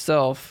by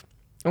yourself.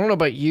 I don't know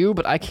about you,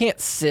 but I can't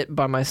sit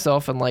by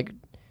myself and like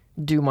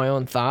do my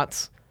own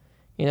thoughts.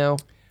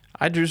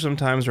 I do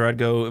sometimes where I'd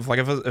go if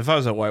I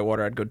was at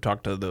Whitewater, I'd go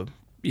talk to the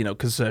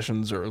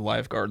concessions or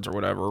lifeguards or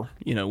whatever,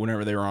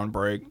 whenever they were on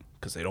break,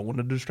 because they don't want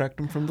to distract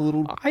them from the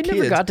little I kids.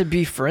 never got to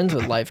be friends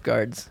with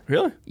lifeguards.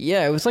 Really?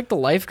 Yeah, it was like the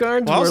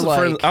lifeguards I were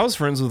was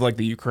friends with like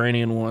the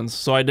Ukrainian ones,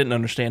 so I didn't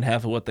understand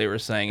half of what they were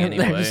saying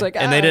anyway. They're just like,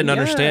 and they didn't yeah.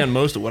 understand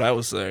most of what I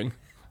was saying.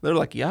 They're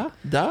like, yeah,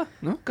 duh,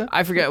 okay.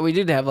 I forget, we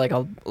did have like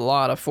a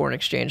lot of foreign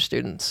exchange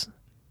students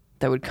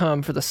that would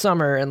come for the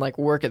summer and like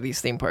work at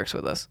these theme parks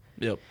with us.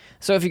 Yep.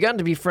 So if you got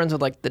to be friends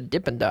with like the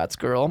Dippin' Dots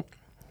girl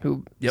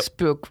who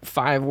spoke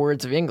 5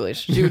 words of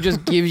English, she would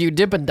just give you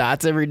Dippin'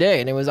 Dots every day,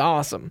 and it was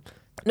awesome.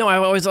 No, I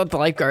always thought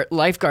the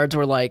lifeguards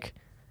were like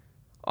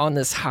on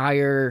this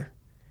higher...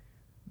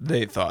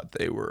 They thought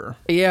they were.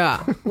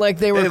 Yeah, like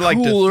they were like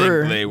to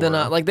cooler think they than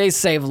were. like they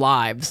save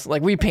lives.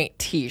 Like we paint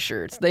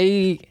T-shirts.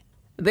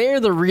 They're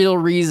the real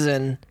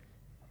reason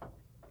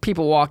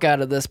people walk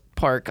out of this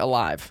park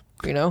alive.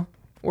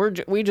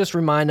 We just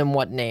remind them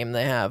what name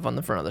they have on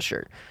the front of the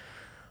shirt.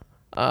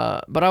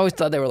 But I always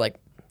thought they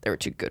were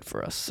too good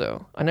for us,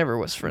 so I never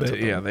was friends with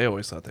them. Yeah, they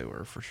always thought they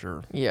were for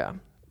sure. Yeah,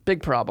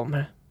 big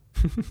problem.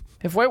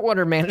 If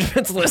Whitewater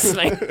Management's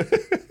listening,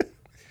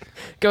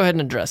 go ahead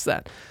and address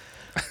that.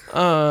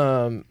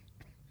 What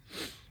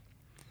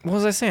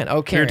was I saying?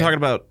 Oh, Karen. You're talking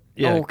about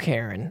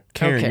Karen.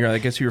 Karen, Okay. I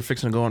guess you were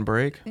fixing to go on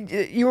break.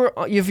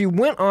 If you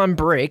went on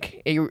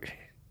break,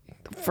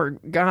 for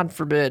God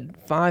forbid,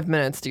 5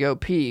 minutes to go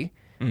pee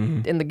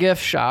in the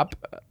gift shop,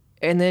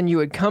 and then you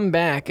would come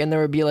back, and there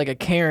would be like a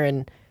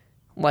Karen,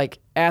 like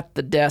at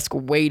the desk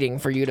waiting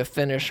for you to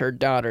finish her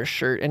daughter's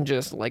shirt, and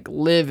just like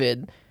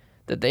livid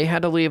that they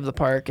had to leave the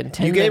park in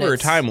 10 minutes. You gave her a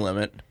time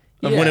limit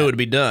of when it would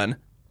be done.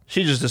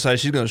 She just decided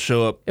she's going to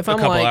show up a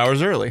couple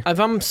hours early. If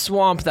I'm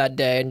swamped that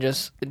day and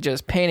just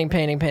painting,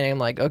 I'm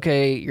like,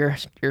 okay, your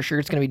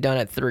shirt's going to be done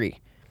at 3.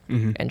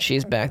 Mm-hmm. And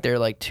she's back there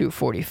like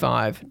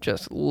 2:45,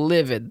 just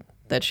livid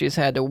that she's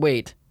had to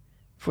wait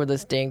for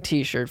this dang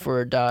T-shirt for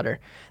her daughter.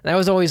 And that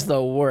was always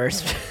the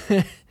worst.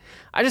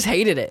 I just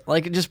hated it.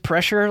 Like, just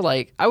pressure.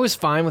 Like, I was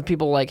fine with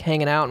people like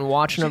hanging out and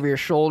watching over your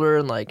shoulder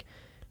and like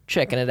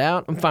checking it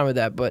out. I'm fine with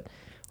that, but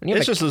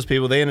it's just those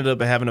people, they ended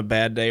up having a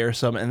bad day or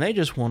something, and they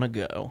just want to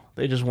go.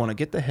 They just want to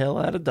get the hell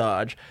out of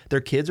Dodge. Their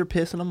kids are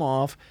pissing them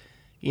off,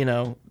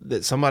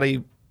 that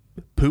somebody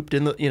pooped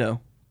in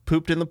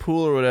the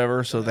pool or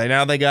whatever, so they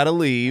got to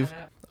leave.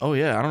 Oh,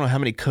 yeah, I don't know how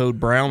many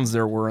Code Browns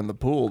there were in the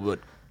pool, but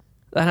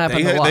that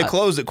happened a lot. They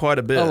closed it quite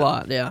a bit. A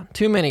lot, yeah.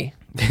 Too many.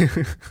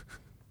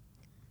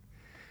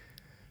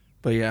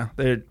 But, yeah,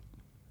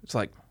 it's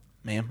like,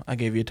 Ma'am, I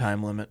gave you a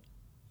time limit.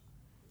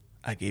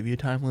 I gave you a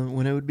time limit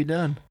when it would be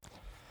done.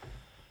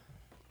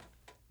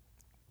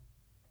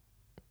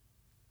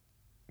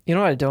 You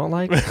know what I don't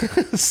like?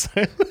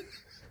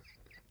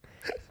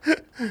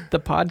 The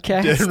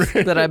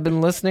podcast that I've been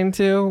listening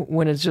to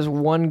when it's just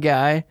one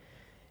guy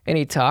and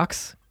he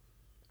talks.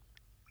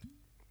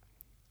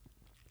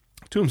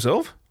 To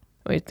himself?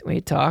 When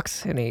he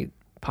talks and he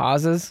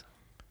pauses.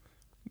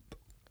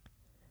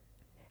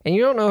 And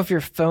you don't know if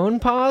your phone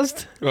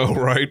paused Oh,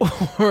 right.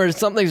 or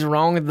something's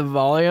wrong with the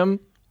volume.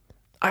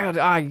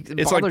 It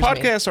It's like bothers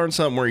me. podcasts aren't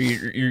something where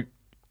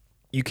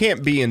you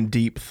can't be in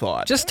deep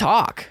thought. Just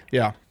talk.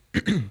 Yeah.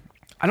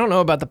 I don't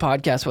know about the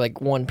podcast with like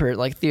one person,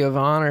 like Theo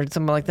Vaughn or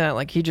something like that.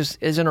 Like he just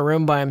is in a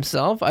room by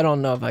himself. I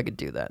don't know if I could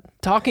do that.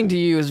 Talking to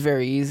you is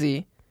very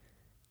easy.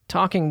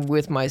 Talking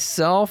with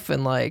myself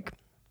and like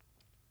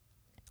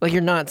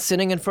you're not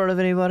sitting in front of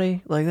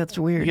anybody. Like that's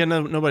weird. You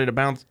got nobody to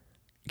bounce.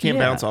 You can't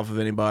Yeah. bounce off of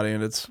anybody,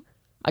 and it's.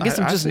 I guess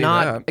I'm just see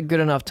not that. a good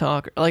enough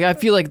talker. Like I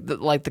feel like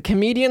the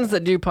comedians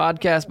that do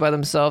podcasts by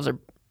themselves are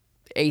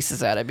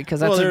aces at it because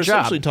that's Well, they're their job.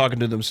 essentially talking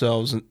to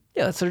themselves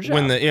Yeah, that's their job.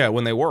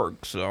 when they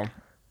work. So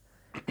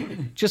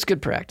Just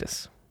good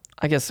practice.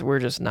 I guess we're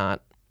just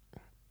not.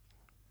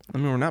 I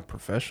mean, we're not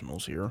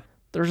professionals here.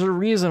 There's a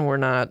reason we're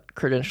not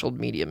credentialed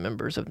media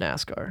members of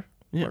NASCAR.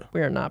 Yeah,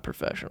 We are not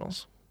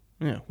professionals.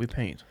 yeah. We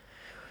paint.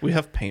 We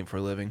have paint for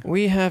a living.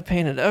 We have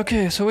painted.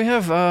 Okay, so we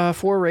have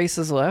 4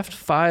 races left,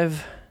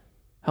 5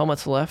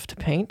 helmets left to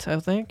paint, I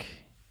think,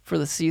 for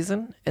the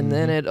season, and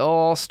then it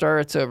all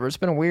starts over. It's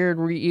been a weird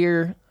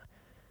year.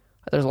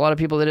 There's a lot of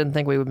people that didn't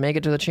think we would make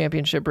it to the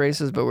championship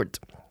races, but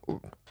we're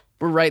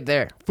right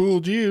there.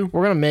 Fooled you.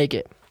 We're gonna make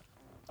it,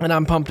 and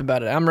I'm pumped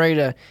about it. I'm ready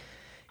to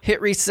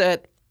hit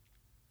reset.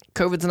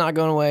 COVID's not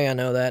going away, I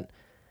know that,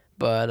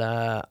 but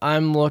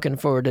I'm looking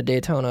forward to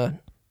Daytona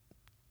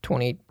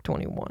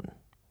 2021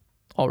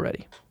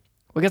 already.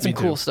 We got some Me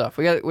too. cool stuff.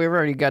 We've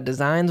already got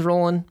designs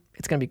rolling.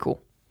 It's gonna be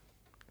cool.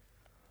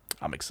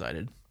 I'm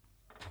excited,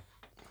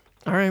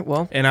 All right,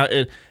 well, and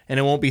it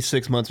won't be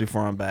 6 months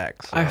before I'm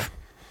back. So. I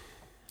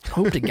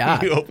hope to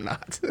God. I hope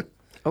not.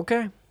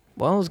 Okay,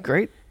 well, it was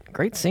great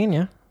seeing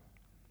you.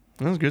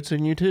 It was good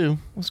seeing you too.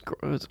 It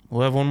was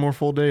We'll have one more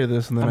full day of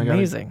this, and then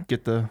Amazing. I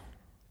gotta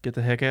get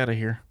the heck out of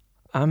here.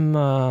 I'm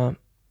gonna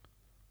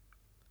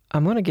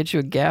get you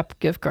a Gap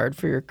gift card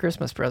for your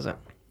Christmas present.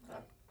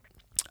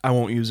 I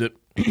won't use it.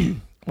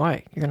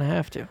 Why? You're gonna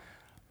have to.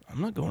 I'm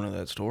not going to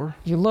that store.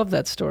 You love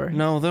that store.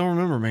 No, they'll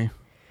remember me.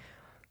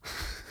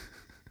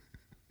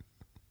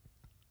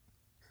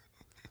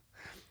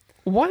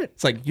 What?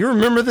 It's like, you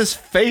remember this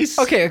face?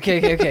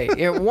 Okay.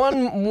 Yeah,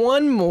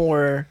 one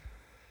more.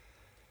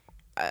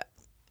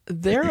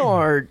 There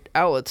are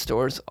outlet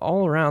stores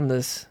all around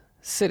this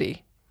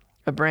city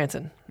of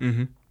Branson.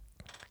 Mm-hmm.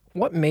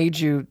 What made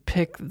you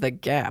pick the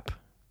Gap?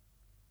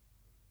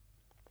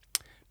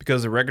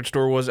 Because the record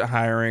store wasn't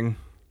hiring.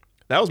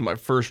 That was my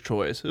first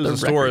choice. It was The a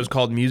store. It record- was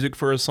called Music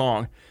for a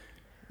Song.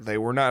 They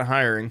were not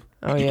hiring.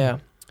 Oh yeah,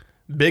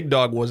 Big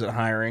Dog wasn't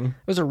hiring. it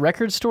was a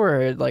record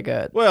store or like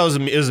a Well, it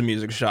was a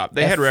music shop.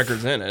 They had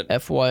records in it.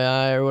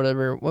 FYI or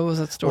whatever. What was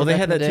that store? Well, they back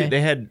had in that the too.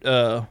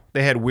 day?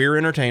 They had Weir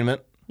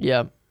Entertainment,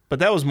 Yeah. but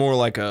that was more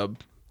like a.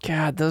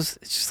 God, those.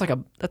 It's just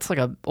that's like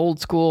a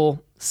old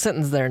school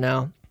sentence there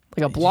now,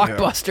 like a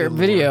blockbuster good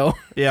video.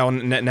 Yeah, well,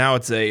 now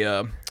it's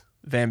a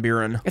Van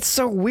Buren. It's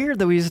so weird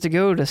that we used to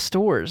go to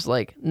stores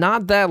like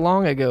not that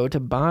long ago to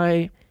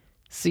buy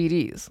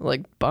CDs,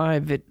 like buy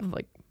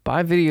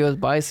videos,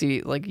 buy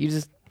CD. Like you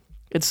just,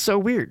 it's so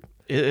weird.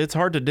 It's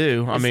hard to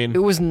do. I mean,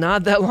 It was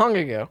not that long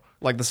ago.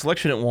 like the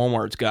selection at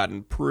Walmart's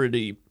gotten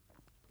pretty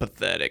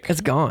pathetic.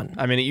 It's gone.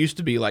 I mean, it used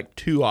to be like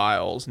 2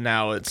 aisles.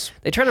 Now it's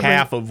They tried to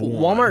half bring, of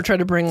one. Walmart tried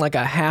to bring like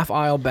a half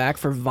aisle back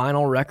for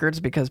vinyl records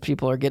because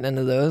people are getting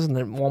into those, and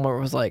then Walmart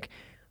was like,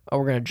 "Oh,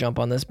 we're gonna jump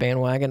on this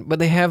bandwagon." But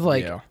they have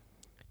like Yeah.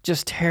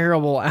 just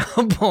terrible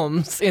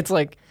albums. It's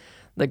like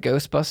the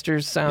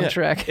Ghostbusters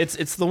soundtrack. Yeah,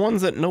 it's the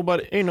ones that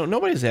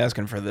nobody's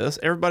asking for this.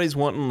 Everybody's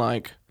wanting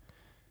like,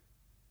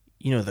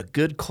 the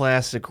good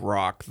classic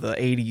rock, the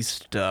 80s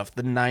stuff,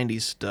 the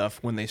 90s stuff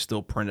when they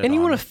still print it And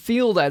you on. want to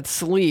feel that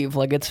sleeve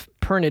like it's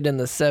printed in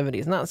the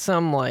 70s, not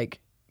some like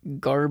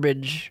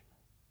garbage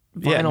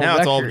vinyl Yeah, now record.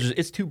 it's all just,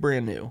 it's too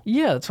brand new.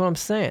 Yeah, that's what I'm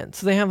saying.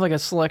 So they have like a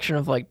selection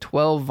of like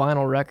 12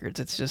 vinyl records.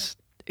 It's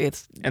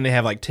And they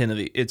have like 10 of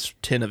each. It's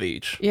 10 of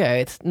each.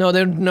 yeah, they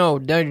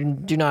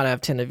do not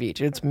have 10 of each.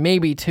 It's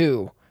maybe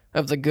 2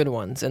 of the good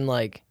ones and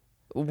like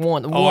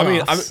one. Oh, I mean,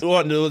 one-offs.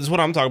 this is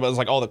what I'm talking about. Is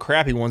like all the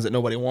crappy ones that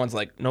nobody wants.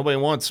 Like nobody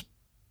wants,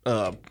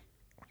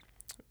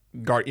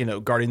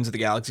 Guardians of the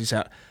Galaxy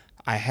sound.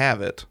 I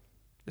have it.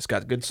 It's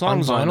got good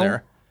songs on vinyl?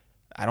 there.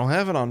 I don't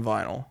have it on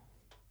vinyl,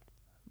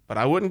 but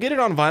I wouldn't get it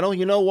on vinyl.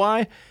 You know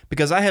why?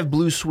 Because I have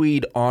Blue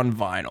Swede on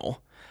vinyl.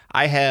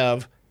 I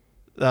have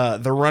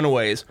the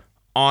Runaways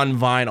on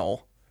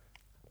vinyl.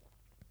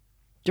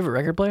 Do you have a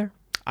record player?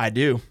 I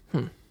do.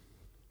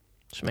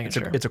 Just making It's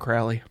sure. it's a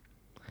Crowley.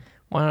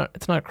 Why not?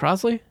 It's not a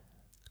Crosley?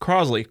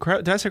 Crosley.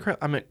 Did I say Crowley?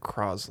 I meant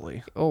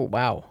Crosley. Oh,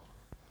 wow.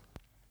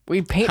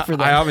 We paint for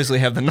them. I obviously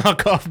have the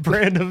knockoff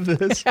brand of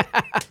this.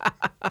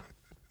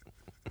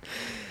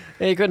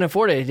 He couldn't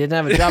afford it. He didn't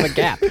have a job at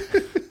Gap.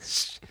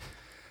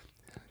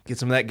 Get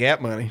some of that Gap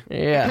money.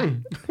 Yeah.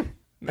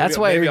 That's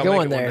why maybe you're I'll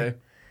make going it one there. day.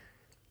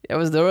 That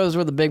was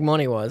where the big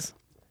money was.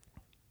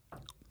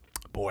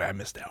 Boy, I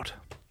missed out.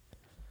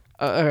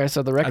 All right,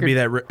 so the record.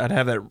 I'd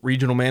have that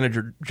regional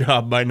manager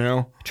job by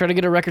now. Try to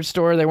get a record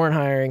store. They weren't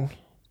hiring.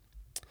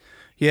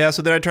 Yeah,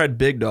 so then I tried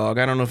Big Dog.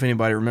 I don't know if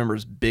anybody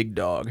remembers Big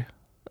Dog.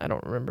 I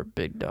don't remember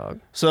Big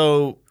Dog.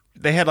 So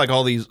they had like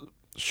all these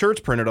shirts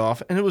printed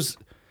off, and it was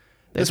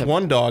this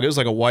one dog. It was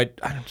like a white.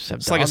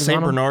 It's like a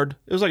Saint Bernard.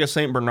 It was like a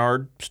Saint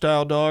Bernard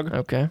style dog.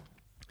 Okay.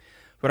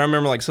 But I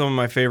remember like some of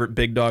my favorite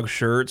Big Dog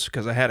shirts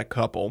because I had a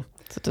couple.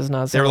 That does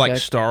not sound They were like a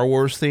Star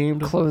Wars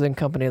themed. clothing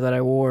company that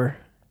I wore.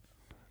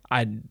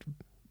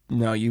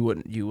 No, you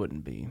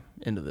wouldn't be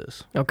into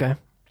this. Okay.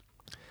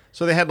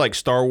 So they had like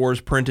Star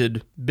Wars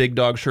printed Big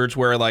Dog shirts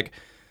where like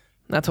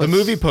That's the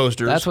movie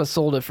posters. That's what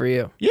sold it for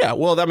you. Yeah,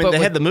 well, I mean, But they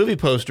with- had the movie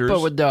posters.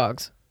 But with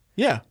dogs.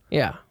 Yeah.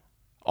 Yeah.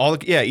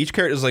 Each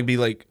character is like be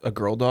like a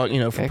girl dog, for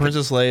Okay,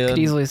 Princess Leia. Could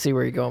easily see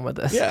where you're going with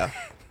this. Yeah.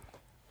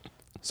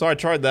 So I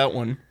tried that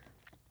one.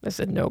 I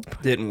said nope.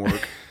 Didn't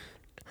work.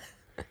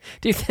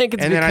 Do you think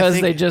it's And then I because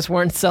think- they just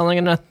weren't selling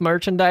enough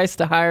merchandise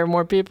to hire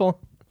more people?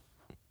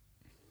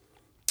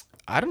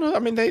 I don't know. I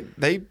mean,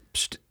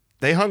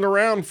 they hung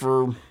around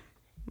for.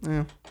 Yeah.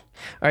 All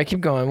right, keep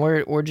going.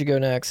 Where'd you go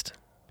next?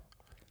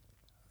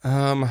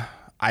 I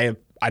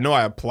know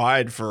I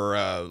applied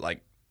for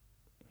like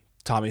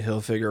Tommy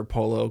Hilfiger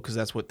polo because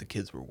that's what the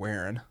kids were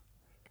wearing.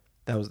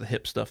 That was the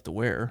hip stuff to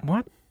wear.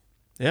 What?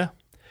 Yeah.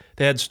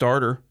 They had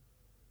starter.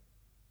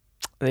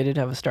 They did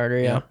have a starter,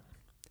 yeah.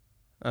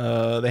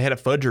 They had a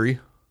fudgery,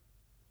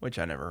 which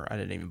I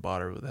didn't even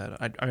bother with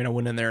that. I mean, I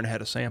went in there and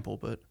had a sample,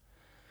 but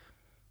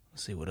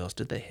let's see, what else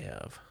did they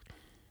have?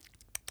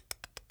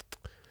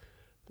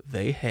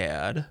 They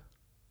had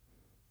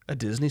a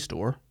Disney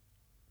store.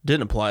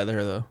 Didn't apply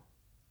there, though.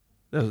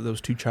 That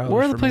was too childish.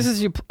 Where are the for me.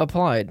 places you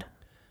applied?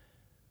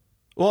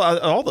 Well,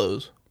 all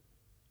those.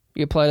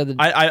 You applied to the.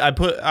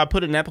 I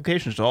put in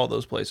applications to all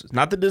those places.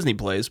 Not the Disney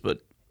place,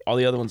 but all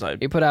the other ones.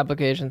 You put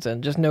applications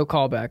in, just no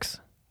callbacks.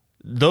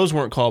 Those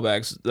weren't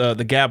callbacks.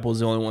 The Gap was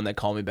the only one that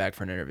called me back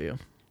for an interview.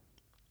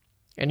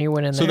 And you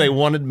went in So there. they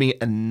wanted me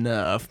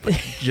enough, but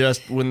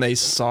just when they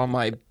saw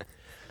my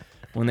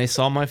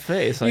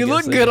face, You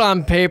look good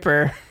on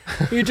paper.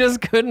 You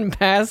just couldn't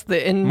pass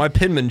the My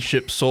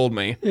penmanship sold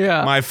me.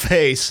 Yeah. My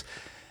face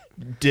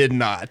did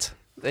not.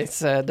 They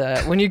said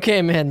when you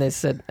came in, they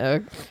said,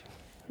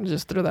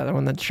 "Just throw that one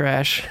in the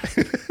trash."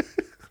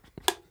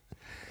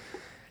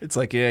 It's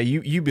like, yeah,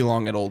 you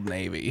belong at Old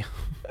Navy.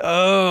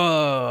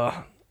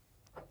 Oh.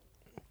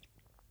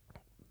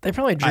 They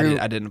probably drew.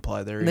 I didn't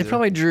apply there either. They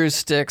probably drew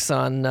sticks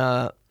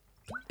on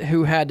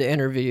who had to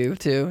interview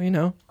too. You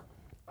know.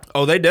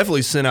 Oh, they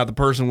definitely sent out the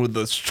person with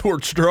the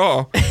short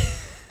straw.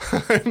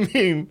 I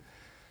mean,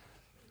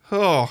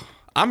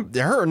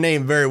 her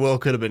name very well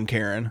could have been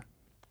Karen.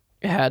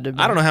 It had to be.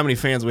 I don't know how many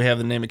fans we have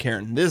the name of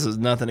Karen. This is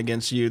nothing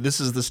against you.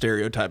 This is the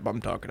stereotype I'm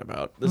talking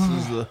about. This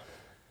is the.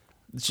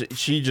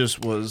 She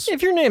just was.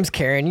 If your name's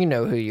Karen, you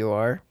know who you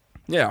are.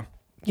 Yeah.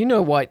 You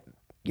know what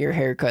your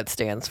haircut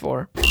stands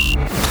for.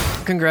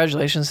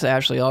 Congratulations to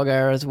Ashley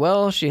Allgaier as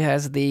well. She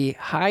has the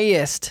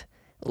highest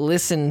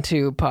listened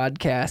to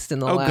podcast in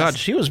the Oh God,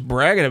 she was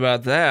bragging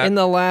about that. in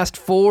the last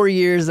 4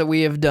 years that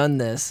we have done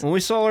this. When we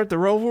saw her at the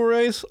Roval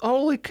race,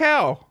 holy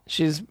cow!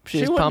 She's She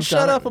wouldn't pumped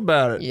shut on up it.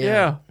 about it. Yeah.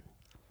 Yeah.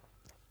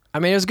 I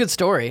mean, it was a good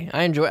story.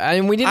 I enjoy. I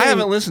mean, we didn't. I even,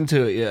 haven't listened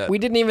to it yet. We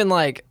didn't even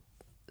like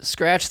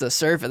scratch the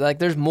surface. Like,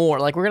 there's more.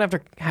 Like, we're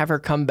gonna have her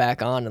come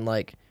back on and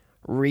like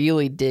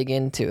really dig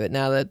into it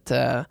now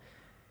that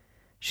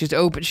she's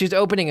open. She's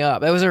opening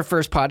up. That was her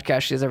first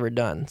podcast she's ever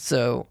done.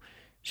 So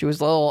she was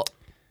a little.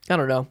 I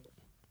don't know.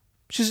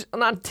 She's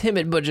not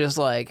timid, but just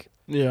like,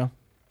 Yeah.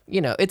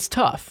 it's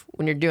tough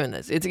when you're doing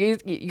this.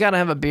 You gotta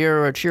have a beer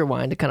or a cheer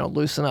wine to kind of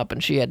loosen up,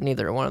 and she had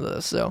neither one of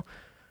those. So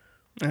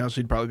Yeah,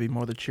 she'd probably be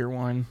more the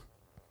cheerwine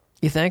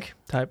you think?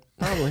 type.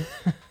 Probably.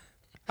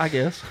 I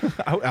guess.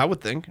 I would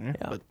think. Yeah.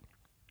 But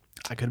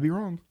I could be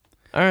wrong.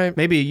 All right,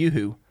 Maybe a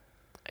Yoo-hoo.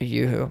 a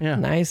Yoo-hoo. Yeah.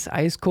 Nice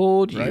ice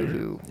cold Right.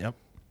 Yoo-hoo. Yep.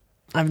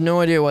 I have no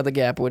idea why the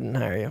Gap wouldn't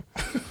hire you.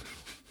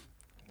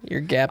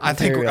 Your Gap I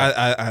think material.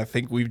 I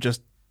think we've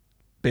just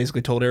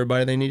basically told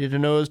everybody they needed to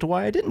know as to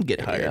why I didn't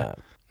get hired.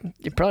 Yeah.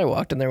 You probably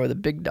walked in there with a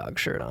Big Dog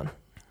shirt on.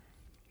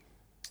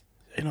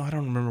 I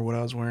don't remember what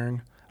I was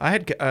wearing. I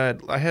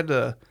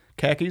had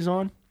khakis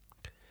on.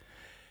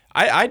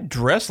 I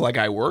dressed like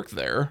I worked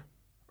there,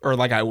 or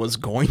like I was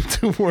going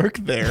to work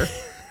there.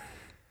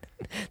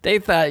 They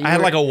thought you I had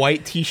were- like a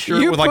white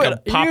T-shirt with like a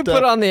popped you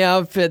put up. on the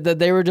outfit that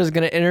they were just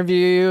going to interview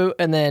you,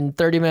 and then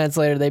 30 minutes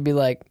later they'd be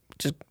like,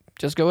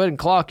 just go ahead and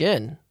clock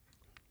in.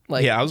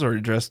 Like, Yeah, I was already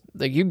dressed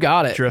like you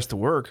got it. to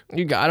work.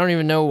 I don't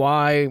even know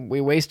why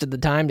we wasted the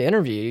time to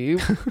interview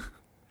you.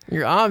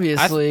 You're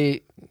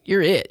obviously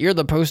you're it. You're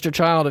the poster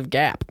child of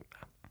Gap.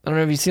 I don't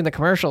know if you've seen the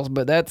commercials,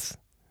 but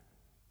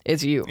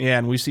it's you. Yeah,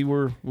 and we see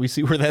where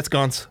that's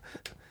gone.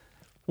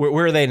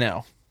 Where are they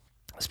now?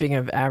 Speaking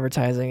of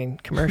advertising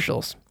and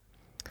commercials,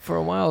 for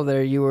a while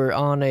there, you were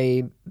on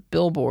a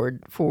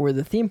billboard for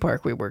the theme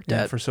park we worked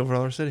at. For Silver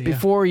Dollar City.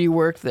 Before you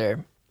worked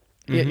there,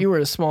 you were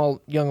a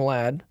small young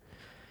lad.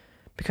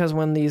 Because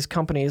when these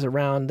companies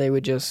around, they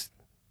would just,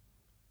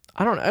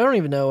 I don't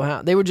even know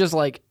how, they would just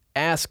like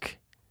ask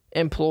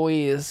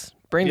employees,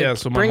 bring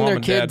their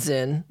kids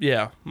in.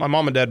 Yeah, my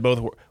mom and dad both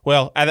were.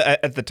 Well,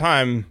 at the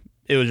time,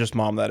 it was just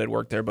mom that had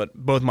worked there, but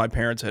both my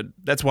parents had.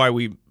 That's why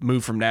we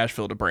moved from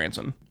Nashville to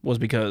Branson, was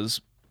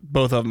because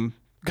both of them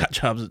got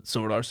jobs at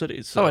Silver Dollar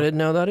City. So. Oh, I didn't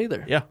know that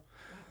either. Yeah.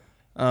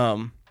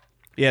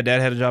 Yeah,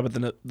 Dad had a job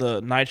at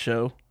the night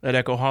show at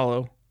Echo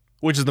Hollow,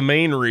 which is the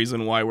main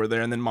reason why we're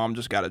there, and then Mom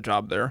just got a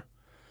job there.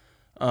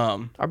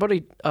 Our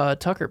buddy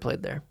Tucker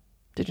played there.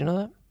 Did you know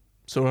that?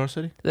 Silver Dollar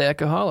City? The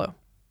Echo Hollow.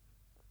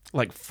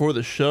 Like for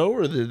the show,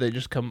 or did they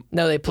just come?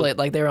 No, they played,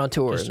 like they were on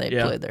tour and they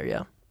played there,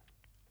 yeah.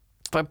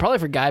 But probably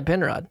for Guy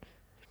Penrod.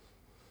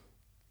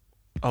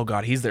 Oh,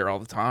 God, he's there all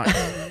the time.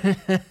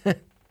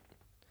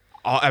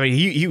 I mean,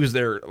 he was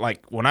there,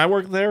 like, when I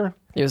worked there.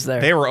 He was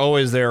there. They were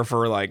always there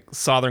for, like,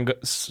 Southern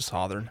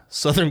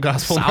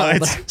Gospel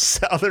Nights.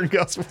 Southern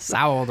Gospel.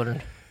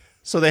 Southern.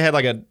 So they had,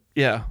 like,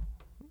 yeah,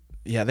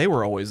 they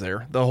were always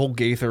there. The whole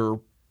Gaither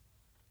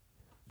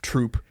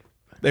troupe,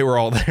 they were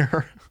all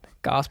there.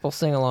 Gospel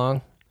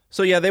sing-along.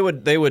 So, yeah, they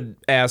would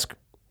ask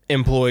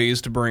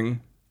employees to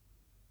bring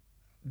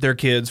their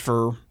kids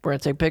for... We're going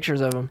to take pictures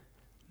of them.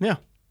 Yeah.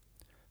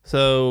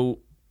 So,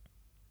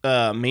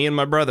 me and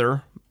my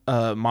brother,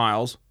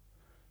 Miles,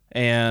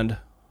 and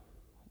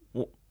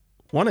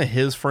one of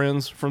his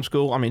friends from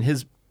school, I mean,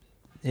 his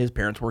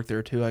parents worked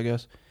there too, I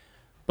guess.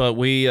 But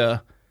they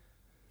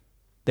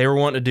were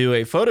wanting to do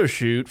a photo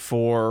shoot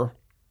for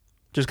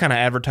just kind of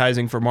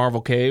advertising for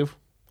Marvel Cave,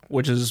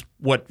 which is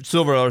what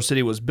Silver Dollar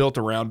City was built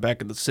around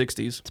back in the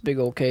 60s. It's a big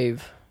old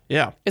cave.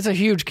 Yeah. It's a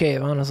huge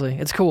cave, honestly.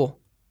 It's cool.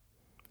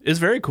 It's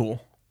very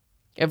cool.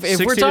 If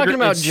we're talking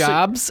about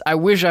jobs, I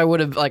wish I would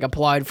have like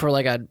applied for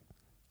like a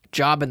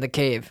job in the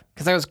cave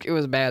because it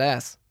was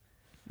badass.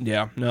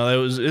 Yeah,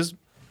 no,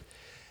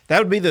 that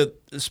would be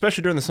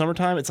especially during the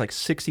summertime. It's like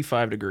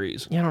 65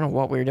 degrees. Yeah, I don't know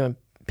what we were doing,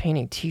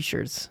 painting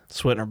T-shirts,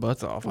 sweating our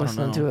butts off.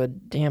 Listening to a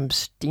damn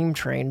steam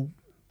train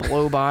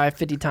blow by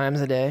 50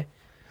 times a day.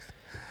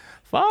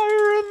 Fire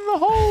in the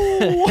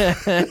hole.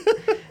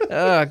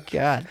 Oh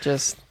God,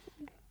 just.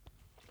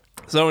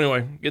 So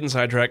anyway, getting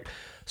sidetracked.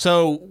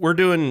 So we're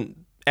doing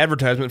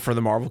advertisement for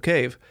the Marvel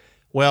Cave.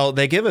 Well,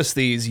 they give us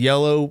these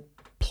yellow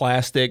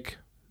plastic,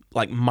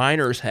 like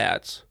miner's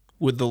hats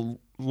with the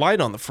light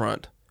on the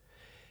front,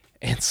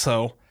 and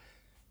so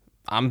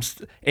I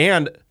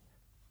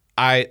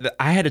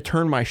had to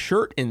turn my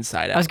shirt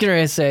inside out. I was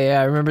gonna say,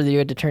 yeah, I remember that you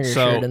had to turn your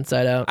shirt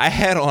inside out. I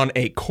had on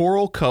a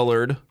coral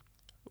colored,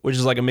 which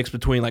is like a mix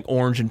between like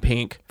orange and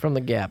pink. From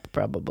the Gap,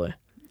 probably.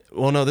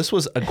 Well, no, this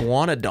was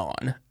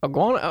Iguanodon.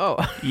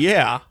 Oh,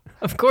 yeah.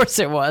 Of course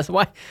it was.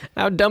 Why?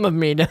 How dumb of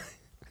me to.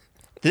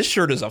 This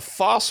shirt is a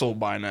fossil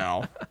by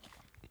now.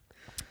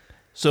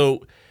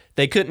 So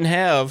they couldn't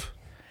have,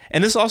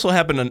 and this also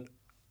happened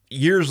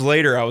years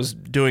later. I was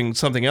doing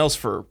something else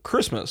for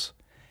Christmas,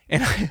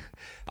 and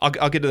I'll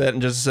get to that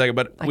in just a second.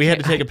 But we had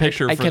to take a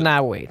picture. I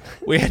cannot wait.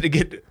 We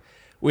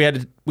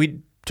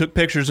took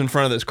pictures in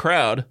front of this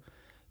crowd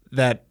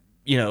that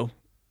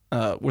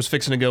was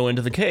fixing to go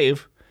into the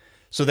cave.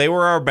 So they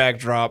were our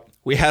backdrop.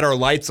 We had our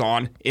lights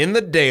on in the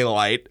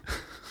daylight,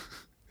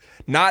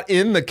 not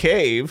in the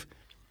cave.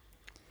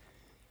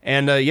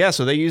 And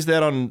so they used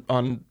that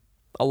on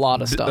a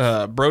lot of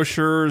stuff,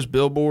 brochures,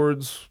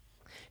 billboards.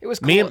 It was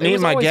cool. Me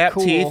and my gap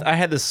teeth. I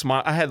had this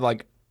smile. I had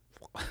like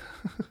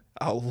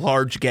a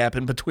large gap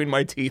in between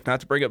my teeth.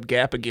 Not to bring up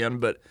Gap again,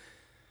 but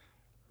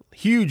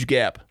huge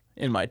gap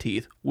in my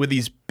teeth with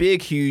these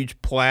big, huge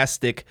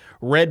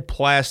red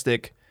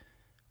plastic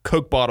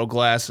Coke bottle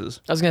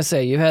glasses. I was gonna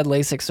say you've had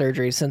LASIK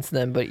surgery since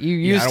then, but you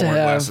used to have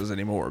glasses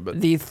anymore.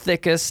 But the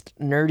thickest,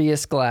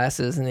 nerdiest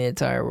glasses in the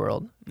entire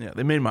world. Yeah,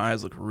 they made my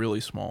eyes look really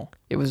small.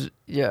 It was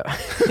yeah.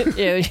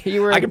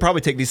 You were. I could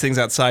probably take these things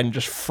outside and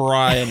just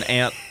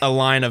fry a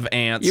line of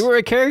ants. You were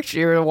a character.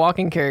 You were a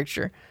walking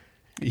caricature.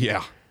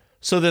 Yeah.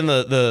 So then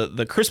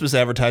the Christmas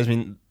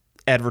advertisement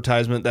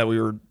that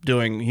we were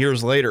doing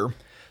years later.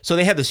 So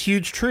they had this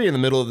huge tree in the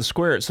middle of the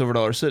square at Silver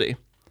Dollar City.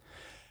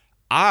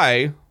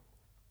 I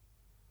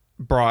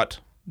brought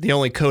the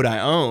only coat I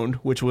owned,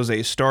 which was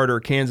a starter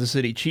Kansas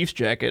City Chiefs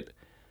jacket,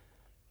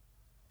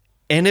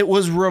 and it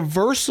was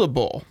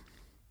reversible.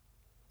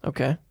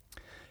 Okay.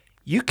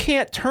 You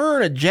can't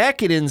turn a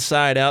jacket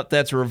inside out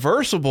that's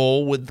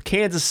reversible with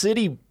Kansas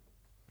City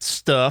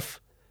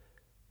stuff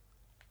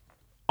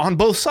on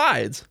both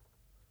sides.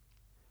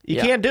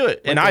 You can't do it.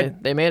 And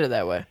they made it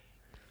that way.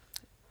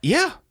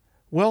 Yeah.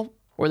 Well,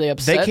 were they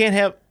upset? They can't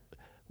have.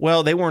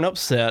 Well, they weren't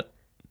upset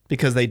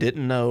because they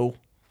didn't know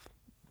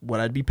what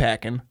I'd be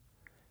packing,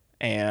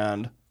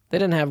 and they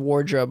didn't have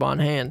wardrobe on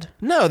hand.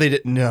 No, they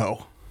didn't.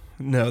 No,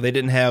 they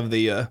didn't have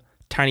the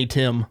Tiny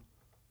Tim.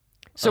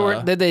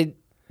 So did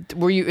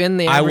Were you in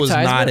the I was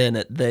advertisement? not in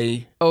it.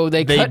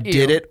 They cut you.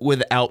 did it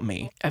without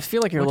me. I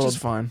feel like you're Which a is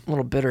fine.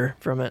 little bitter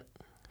from it.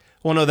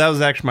 Well, no, that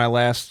was actually my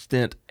last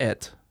stint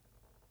at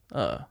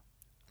In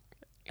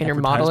your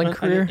modeling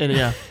advertisement.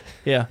 career?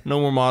 Yeah, no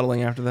more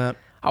modeling after that.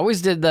 I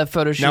always did that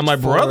photo shoot. Now my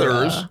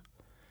brothers,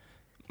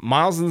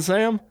 Miles and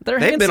Sam,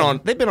 They've been on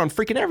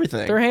freaking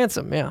everything. They're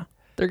handsome, yeah.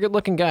 They're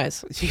good-looking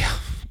guys. Yeah.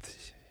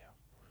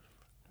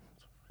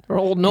 Or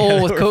old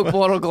Noel with Coke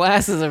bottle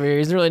glasses over here.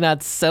 He's really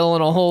not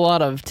selling a whole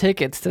lot of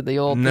tickets to the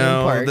old theme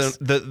parks.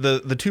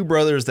 the two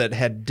brothers that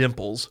had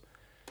dimples,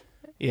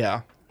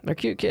 yeah, They're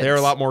cute kids. they're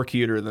a lot more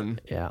cuter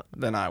than Yeah.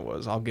 I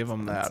was. I'll give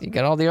them that, You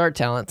got all the art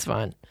talent. It's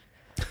fine.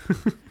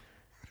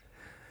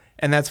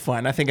 and that's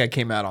fine. I think I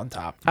came out on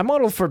top. I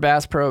modeled for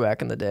Bass Pro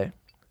back in the day.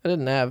 I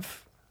didn't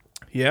have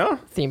Yeah,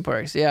 theme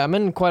parks. Yeah, I'm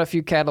in quite a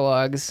few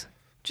catalogs.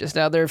 Just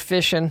out there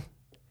fishing.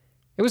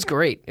 It was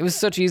great. It was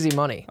such easy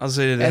money. I was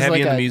saying, did they As have like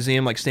you in the a-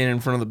 museum, like standing in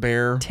front of the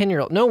bear?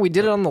 10-year-old. No, we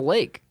did it on the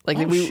lake. Like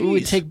Oh, we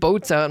would jeez. take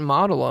boats out and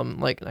model them.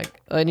 Like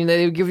I mean,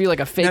 they would give you like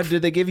a fake. Now,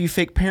 did they give you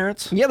fake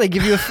parents? Yeah, they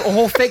give you a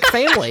whole fake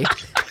family.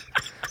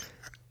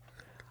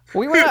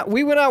 We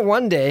went out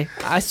one day.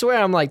 I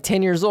swear I'm like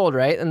 10 years old,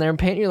 right? And they're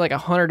paying you like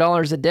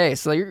 $100 a day.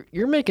 So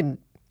you're making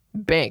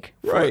bank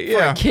for, Right, for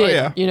yeah. a kid. Oh,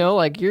 yeah. You know,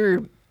 like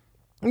you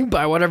can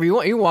buy whatever you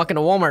want. You walk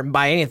into Walmart and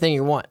buy anything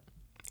you want.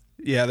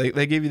 Yeah,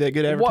 they give you that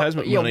good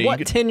advertisement money. What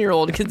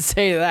 10-year-old could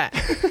say that?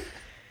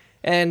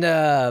 And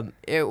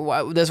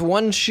this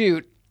one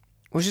shoot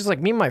was just like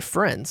me and my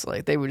friends.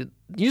 Like they would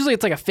usually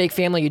it's like a fake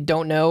family you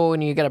don't know,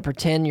 and you got to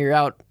pretend you're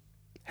out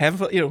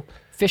Have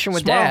fishing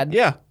with smile. dad.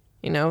 Yeah,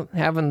 You know,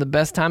 having the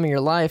best time of your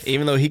life.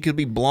 even though he could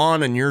be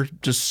blonde and you're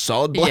just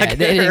solid black Yeah,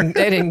 they hair.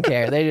 didn't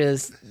care. They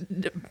just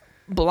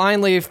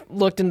blindly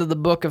looked into the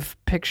book of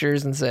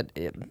pictures and said,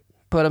 "Yeah,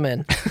 put them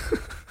in.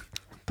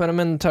 Put them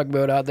in the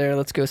tugboat out there.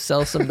 Let's go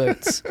sell some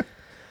boats."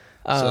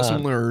 Sell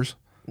some lures.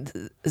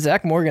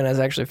 Zach Morgan has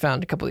actually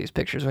found a couple of these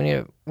pictures. We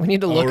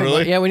need to look him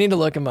really? up. Yeah, we need to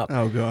look him up.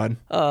 Oh God.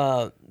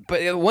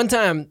 But one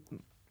time,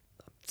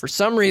 for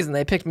some reason,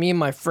 they picked me and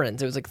my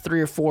friends. It was like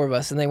 3 or 4 of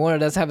us, and they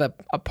wanted us to have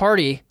a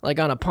party like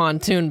on a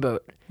pontoon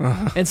boat.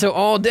 And so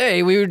all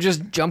day we would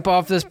just jump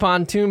off this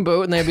pontoon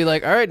boat, and they'd be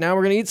like, "All right, now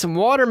we're gonna eat some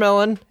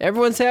watermelon.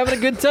 Everyone's having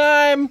a good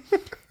time.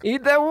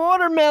 Eat that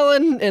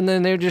watermelon." And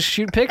then they would just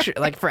shoot pictures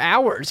like for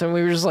hours, and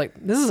we were just like,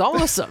 "This is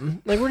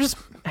awesome!" Like we're just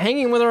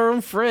hanging with our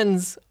own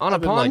friends on a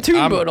been like,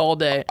 pontoon boat all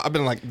day. I've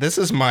been like, this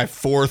is my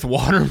 4th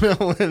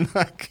watermelon.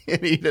 I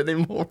can't eat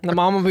anymore. And the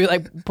mom would be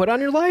like, "Put on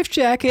your life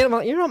jacket." I'm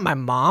like, "You're not my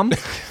mom."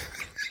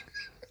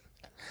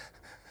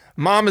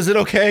 Mom, is it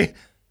okay?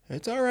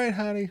 It's all right,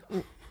 honey.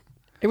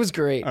 It was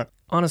great.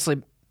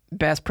 Honestly,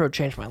 Bass Pro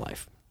changed my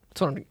life.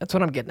 That's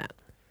what I'm getting at.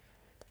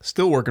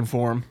 Still working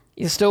for him.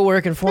 He's still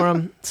working for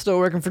him. Still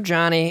working for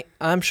Johnny.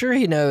 I'm sure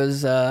he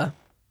knows. I'm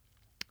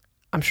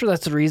sure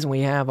that's the reason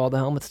we have all the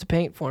helmets to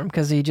paint for him,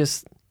 because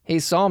he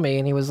saw me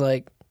and he was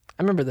like,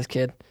 "I remember this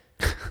kid.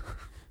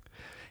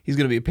 He's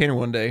gonna be a painter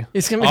one day.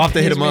 He's gonna be, I'll have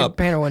to hit he's him gonna be up. a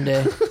painter one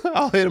day."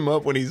 I'll hit him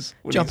up when he's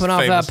Jumping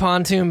off famous. that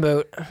pontoon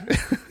boat.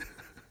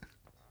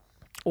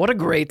 What a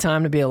great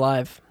time to be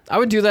alive. I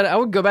would do that. I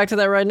would go back to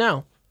that right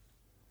now.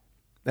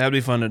 That'd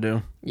be fun to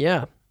do.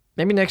 Yeah,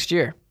 maybe next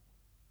year.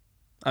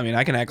 I mean,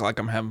 I can act like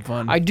I'm having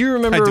fun. I do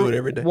remember I do it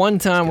every day. one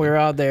time we were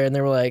out there and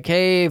they were like,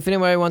 "Hey, if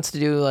anybody wants to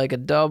do like a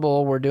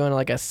double, we're doing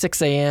like a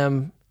 6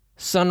 a.m.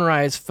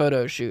 sunrise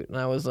photo shoot." And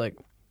I was like,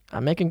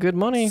 "I'm making good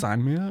money.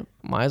 Sign me up.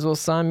 Might as well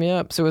sign me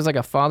up." So it was like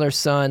a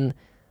father-son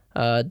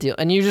deal.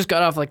 And you just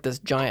got off like this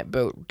giant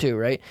boat too,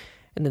 right?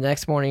 And the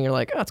next morning you're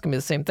like, "Oh, it's going to be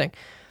the same thing."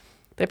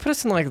 They put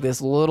us in like this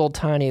little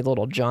tiny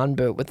little John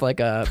boat with like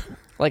a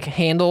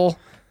handle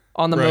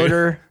on the Right.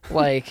 motor.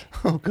 Like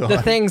Oh God.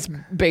 the thing's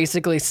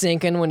basically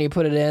sinking when you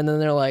put it in. And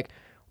they're like,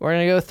 "We're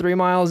going to go 3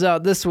 miles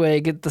out this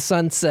way, get the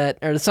sunset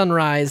or the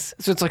sunrise."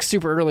 So it's like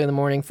super early in the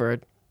morning for a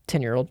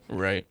 10-year-old.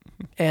 Right.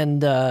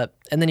 And then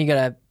you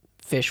got to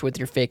fish with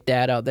your fake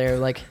dad out there.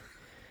 Like,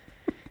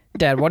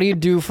 "Dad, what do you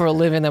do for a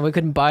living that we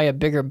couldn't buy a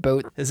bigger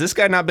boat?" Has this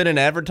guy not been in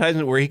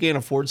advertisement where he can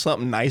afford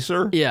something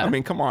nicer? Yeah. I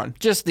mean, come on.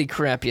 Just the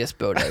crappiest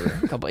boat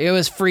ever. It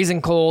was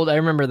freezing cold. I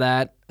remember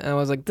that. And I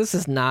was like, "This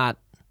is not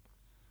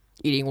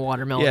eating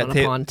watermelon Yeah, on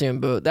a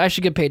pontoon boat. I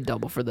should get paid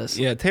double for this."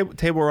 Yeah,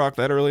 table rock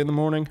that early in the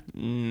morning?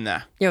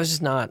 Nah. Yeah, it was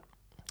just not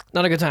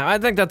a good time. I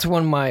think that's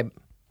when my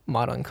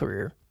modeling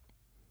career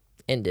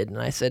ended, and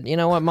I said, "You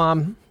know what,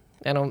 Mom?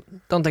 I don't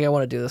think I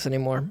want to do this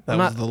anymore. That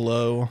was the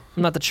low.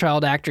 I'm not the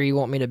child actor you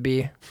want me to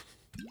be."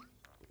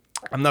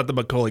 I'm not the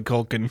Macaulay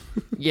Culkin.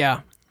 Yeah.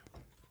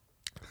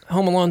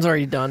 Home Alone's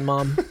already done,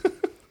 Mom.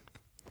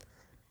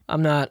 I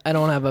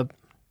don't have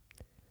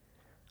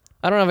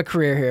a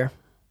career here.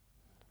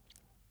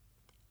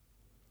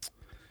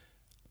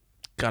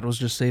 God was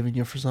just saving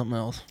you for something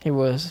else. He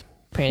was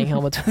painting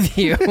helmets with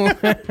you.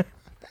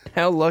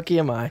 How lucky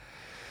am I?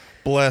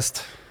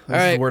 Blessed. That's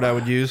All right. the word I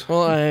would use.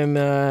 Well, I'm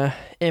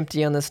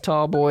empty on this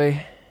tall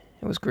boy.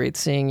 It was great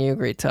seeing you.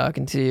 Great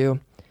talking to you.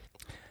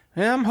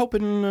 Yeah, I'm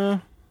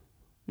hoping,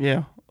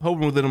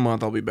 hoping within a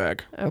month I'll be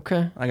back.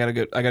 Okay. I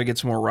gotta get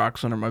some more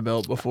rocks under my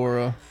belt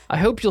before. I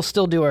hope you'll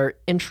still do our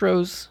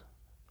intros.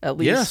 At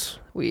least. Yes.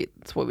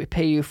 It's what we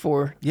pay you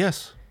for.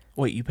 Yes.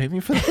 Wait, you pay me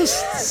for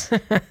this?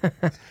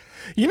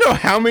 You know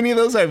how many of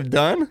those I've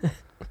done?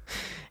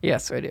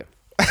 Yes, I do.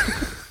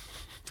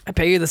 I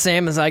pay you the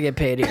same as I get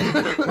paid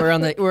here. We're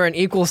on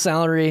equal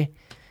salary.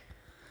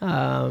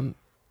 That's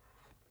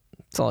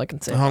all I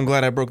can say. Oh, I'm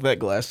glad I broke that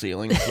glass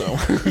ceiling. So.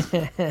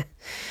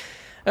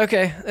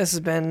 Okay, this has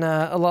been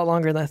a lot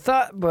longer than I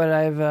thought, but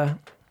I've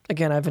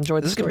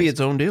enjoyed This the could be its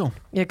own deal.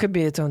 Yeah, it could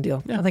be its own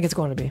deal. Yeah. I think it's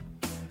going to be.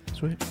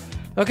 Sweet.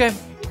 Okay,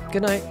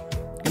 good night.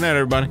 Good night,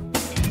 everybody.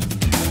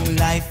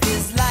 Life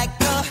is